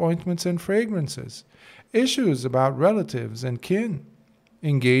 different ointments and fragrances, issues about relatives and kin,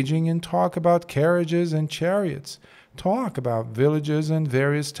 engaging in talk about carriages and chariots, talk about villages and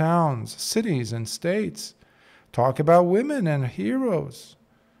various towns, cities and states, talk about women and heroes.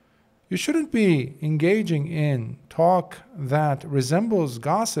 You shouldn't be engaging in talk that resembles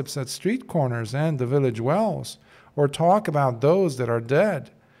gossips at street corners and the village wells, or talk about those that are dead,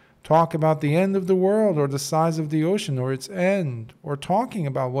 talk about the end of the world or the size of the ocean or its end, or talking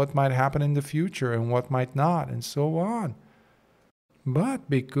about what might happen in the future and what might not, and so on. But,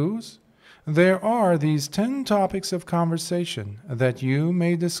 bhikkhus, There are these 10 topics of conversation that you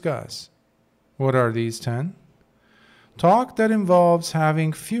may discuss. What are these 10? Talk that involves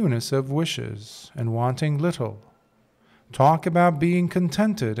having fewness of wishes and wanting little. Talk about being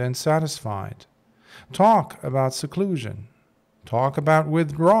contented and satisfied. Talk about seclusion. Talk about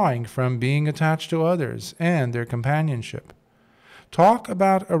withdrawing from being attached to others and their companionship. Talk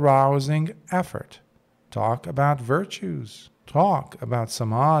about arousing effort. Talk about virtues. Talk about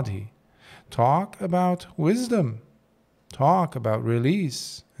samadhi. Talk about wisdom. Talk about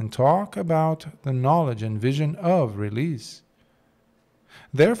release. And talk about the knowledge and vision of release.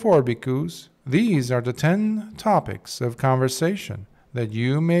 Therefore, bhikkhus, these are the 10 topics of conversation that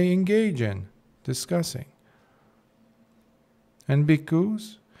you may engage in discussing. And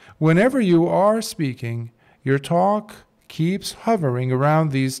bhikkhus, whenever you are speaking, your talk keeps hovering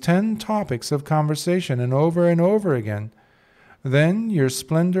around these 10 topics of conversation and over again, then your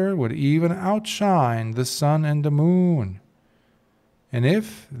splendor would even outshine the sun and the moon. And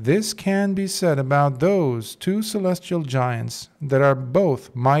if this can be said about those 2 celestial giants that are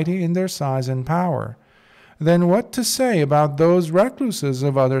both mighty in their size and power, then what to say about those recluses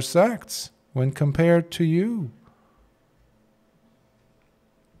of other sects when compared to you?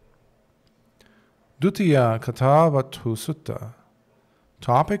 Dutiya Kathāvatthu Sutta.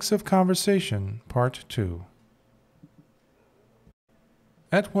 Topics of Conversation, Part 2.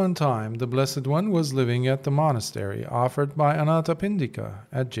 At one time, the Blessed One was living at the monastery offered by Anathapindika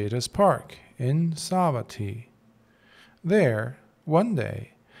at Jeta's Park in Savatthi. There, one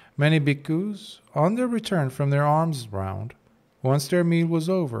day, many bhikkhus, on their return from their alms round, once their meal was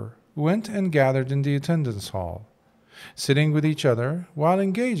over, went and gathered in the attendance hall, sitting with each other while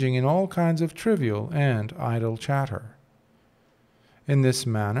engaging in all kinds of trivial and idle chatter. In this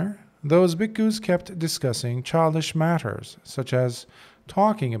manner, those bhikkhus kept discussing childish matters, such as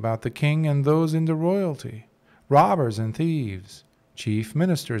talking about the king and those in the royalty, robbers and thieves, chief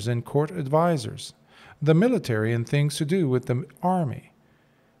ministers and court advisers, the military and things to do with the army.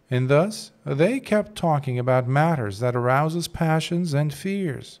 And thus they kept talking about matters that arouses passions and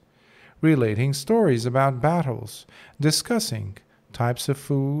fears, relating stories about battles, discussing types of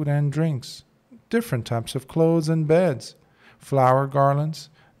food and drinks, different types of clothes and beds, flower garlands,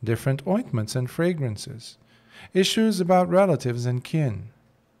 different ointments and fragrances, issues about relatives and kin,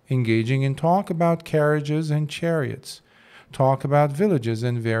 engaging in talk about carriages and chariots, talk about villages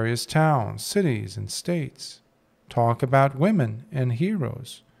and various towns, cities and states, talk about women and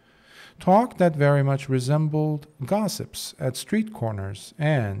heroes, talk that very much resembled gossips at street corners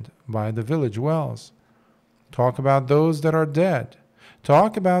and by the village wells, talk about those that are dead,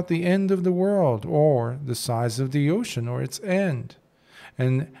 talk about the end of the world or the size of the ocean or its end,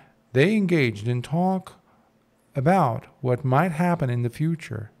 and they engaged in talk about what might happen in the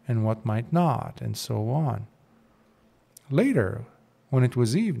future and what might not, and so on. Later, when it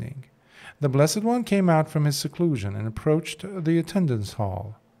was evening, the Blessed One came out from his seclusion and approached the attendance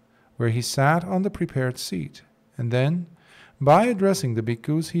hall, where he sat on the prepared seat, and then, by addressing the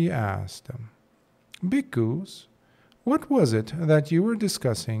bhikkhus, he asked them, "Bhikkhus, what was it that you were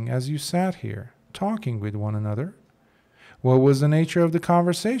discussing as you sat here, talking with one another? What was the nature of the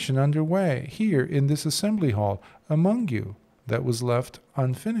conversation underway here in this assembly hall among you that was left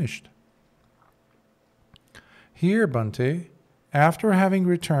unfinished?" "Here, Bhante, after having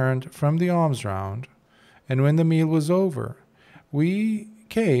returned from the alms round, and when the meal was over, we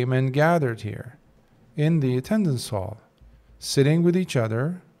came and gathered here in the attendance hall, sitting with each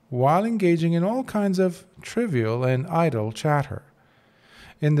other while engaging in all kinds of trivial and idle chatter.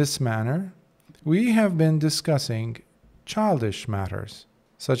 In this manner, we have been discussing childish matters,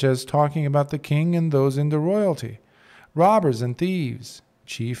 such as talking about the king and those in the royalty, robbers and thieves,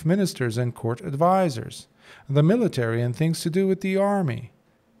 chief ministers and court advisers, the military and things to do with the army.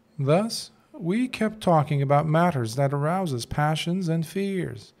 Thus, we kept talking about matters that arouses passions and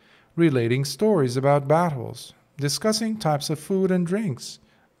fears, relating stories about battles, discussing types of food and drinks,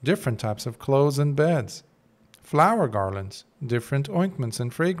 different types of clothes and beds, flower garlands, different ointments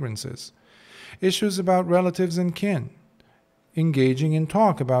and fragrances, issues about relatives and kin, engaging in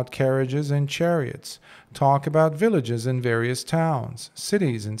talk about carriages and chariots, talk about villages and various towns,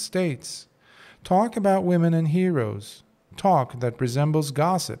 cities and states, talk about women and heroes, talk that resembles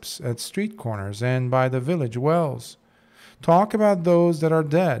gossips at street corners and by the village wells, talk about those that are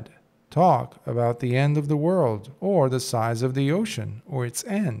dead, talk about the end of the world or the size of the ocean or its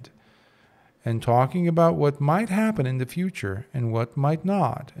end, and talking about what might happen in the future and what might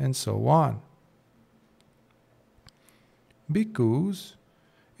not, and so on. Bhikkhus,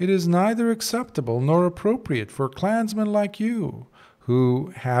 it is neither acceptable nor appropriate for clansmen like you,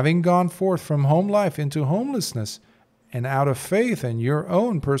 who, having gone forth from home life into homelessness, and out of faith and your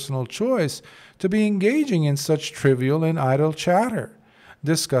own personal choice, to be engaging in such trivial and idle chatter,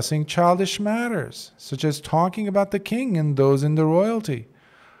 discussing childish matters, such as talking about the king and those in the royalty,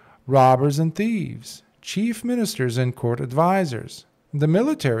 robbers and thieves, chief ministers and court advisers, the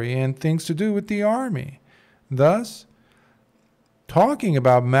military and things to do with the army, thus talking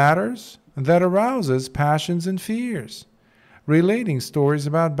about matters that arouses passions and fears, relating stories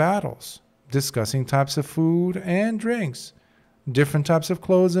about battles, discussing types of food and drinks, different types of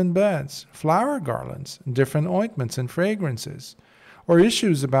clothes and beds, flower garlands, different ointments and fragrances, or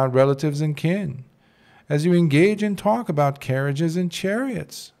issues about relatives and kin. As you engage in talk about carriages and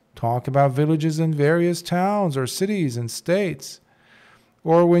chariots, talk about villages and various towns or cities and states,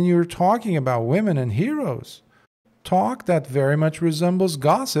 or when you're talking about women and heroes, talk that very much resembles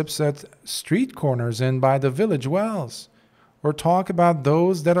gossips at street corners and by the village wells, or talk about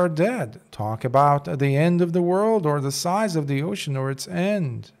those that are dead, talk about the end of the world or the size of the ocean or its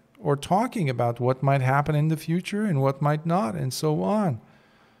end, or talking about what might happen in the future and what might not, and so on.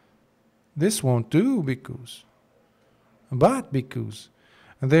 This won't do, bhikkhus. But, bhikkhus,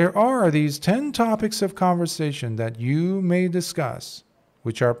 there are these 10 topics of conversation that you may discuss,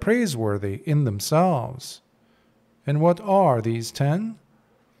 which are praiseworthy in themselves. And what are these 10?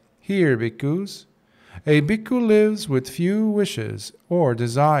 Here, bhikkhus, a bhikkhu lives with few wishes or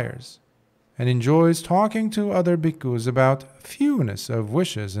desires, and enjoys talking to other bhikkhus about fewness of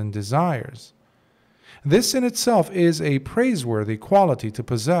wishes and desires. This in itself is a praiseworthy quality to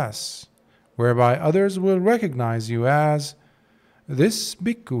possess, whereby others will recognize you as, this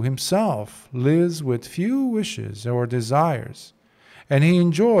bhikkhu himself lives with few wishes or desires, and he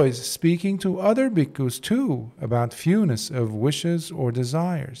enjoys speaking to other bhikkhus too about fewness of wishes or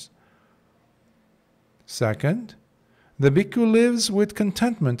desires. Second, the bhikkhu lives with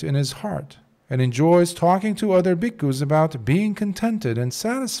contentment in his heart, and enjoys talking to other bhikkhus about being contented and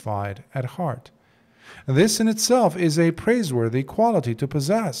satisfied at heart. This in itself is a praiseworthy quality to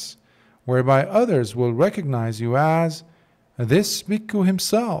possess, whereby others will recognize you as, this bhikkhu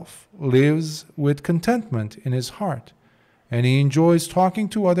himself lives with contentment in his heart, and he enjoys talking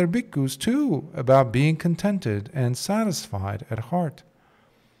to other bhikkhus too about being contented and satisfied at heart.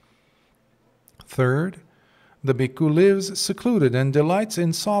 Third, the bhikkhu lives secluded and delights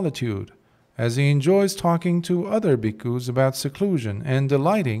in solitude, as he enjoys talking to other bhikkhus about seclusion and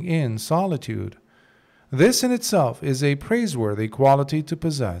delighting in solitude. This in itself is a praiseworthy quality to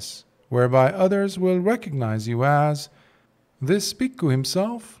possess, whereby others will recognize you as, this bhikkhu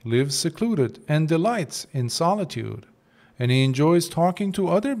himself lives secluded and delights in solitude, and he enjoys talking to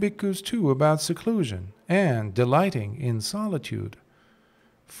other bhikkhus too about seclusion and delighting in solitude.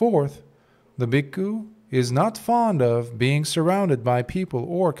 Fourth, the bhikkhu is not fond of being surrounded by people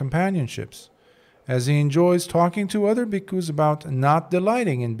or companionships, as he enjoys talking to other bhikkhus about not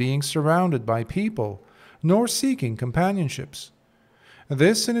delighting in being surrounded by people, nor seeking companionships.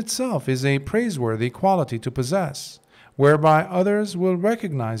 This in itself is a praiseworthy quality to possess, whereby others will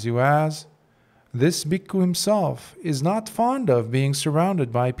recognize you as, this bhikkhu himself is not fond of being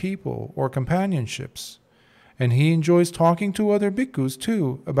surrounded by people or companionships, and he enjoys talking to other bhikkhus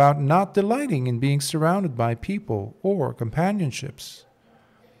too about not delighting in being surrounded by people or companionships.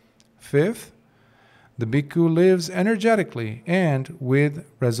 Fifth, the bhikkhu lives energetically and with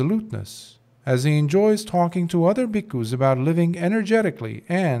resoluteness, as he enjoys talking to other bhikkhus about living energetically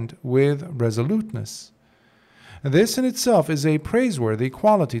and with resoluteness. This in itself is a praiseworthy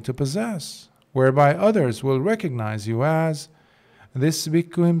quality to possess, whereby others will recognize you as, this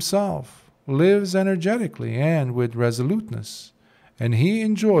bhikkhu himself lives energetically and with resoluteness, and he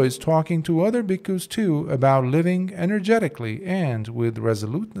enjoys talking to other bhikkhus too about living energetically and with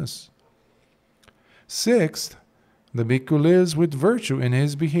resoluteness. Sixth, the bhikkhu lives with virtue in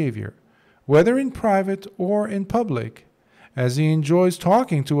his behavior, whether in private or in public, as he enjoys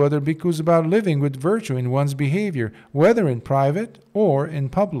talking to other bhikkhus about living with virtue in one's behavior, whether in private or in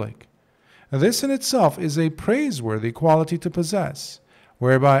public. This in itself is a praiseworthy quality to possess,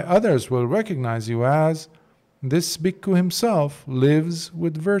 whereby others will recognize you as, this bhikkhu himself lives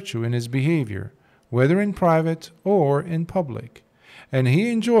with virtue in his behavior, whether in private or in public, and he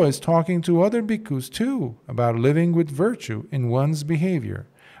enjoys talking to other bhikkhus too about living with virtue in one's behavior,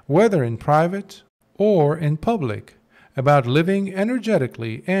 whether in private or in public, about living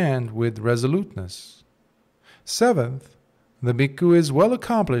energetically and with resoluteness. Seventh, the bhikkhu is well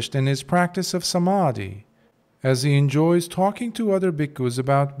accomplished in his practice of samadhi, as he enjoys talking to other bhikkhus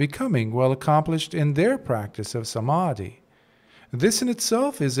about becoming well accomplished in their practice of samadhi. This in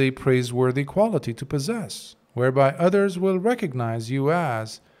itself is a praiseworthy quality to possess, whereby others will recognize you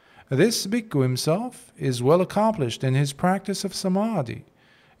as, this bhikkhu himself is well accomplished in his practice of samadhi,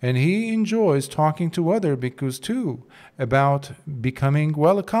 and he enjoys talking to other bhikkhus too about becoming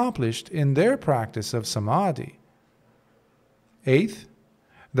well accomplished in their practice of samadhi. Eighth,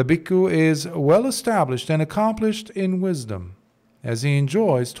 the bhikkhu is well established and accomplished in wisdom, as he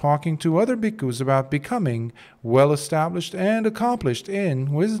enjoys talking to other bhikkhus about becoming well established and accomplished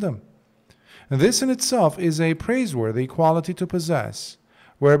in wisdom. This in itself is a praiseworthy quality to possess,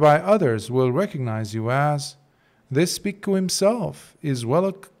 whereby others will recognize you as, this bhikkhu himself is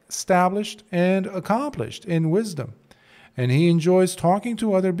well established and accomplished in wisdom, and he enjoys talking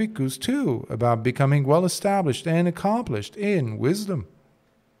to other bhikkhus too about becoming well established and accomplished in wisdom.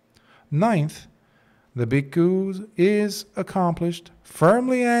 Ninth, the bhikkhu is accomplished,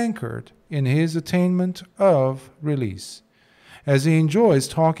 firmly anchored in his attainment of release, as he enjoys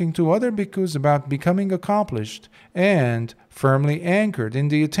talking to other bhikkhus about becoming accomplished and firmly anchored in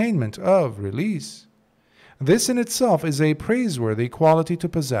the attainment of release. This in itself is a praiseworthy quality to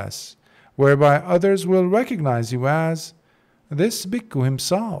possess, whereby others will recognize you as, this bhikkhu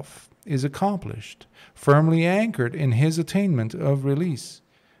himself is accomplished, firmly anchored in his attainment of release,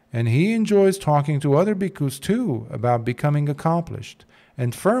 and he enjoys talking to other bhikkhus too about becoming accomplished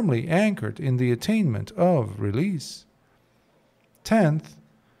and firmly anchored in the attainment of release. 10th,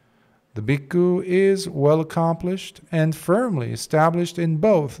 the bhikkhu is well accomplished and firmly established in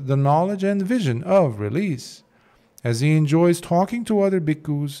both the knowledge and vision of release, as he enjoys talking to other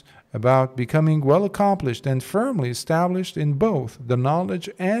bhikkhus about becoming well accomplished and firmly established in both the knowledge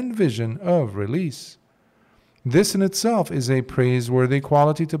and vision of release. This in itself is a praiseworthy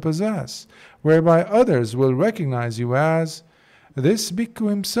quality to possess, whereby others will recognize you as, this bhikkhu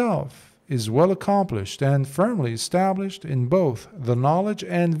himself is well accomplished and firmly established in both the knowledge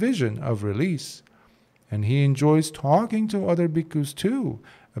and vision of release, and he enjoys talking to other bhikkhus too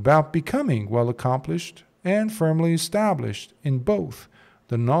about becoming well accomplished and firmly established in both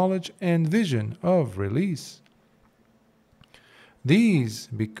the knowledge and vision of release. These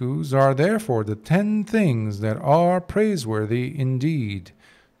bhikkhus are therefore the 10 things that are praiseworthy indeed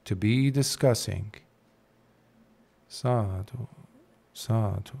to be discussing. Sadhu,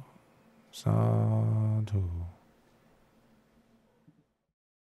 sadhu, sadhu.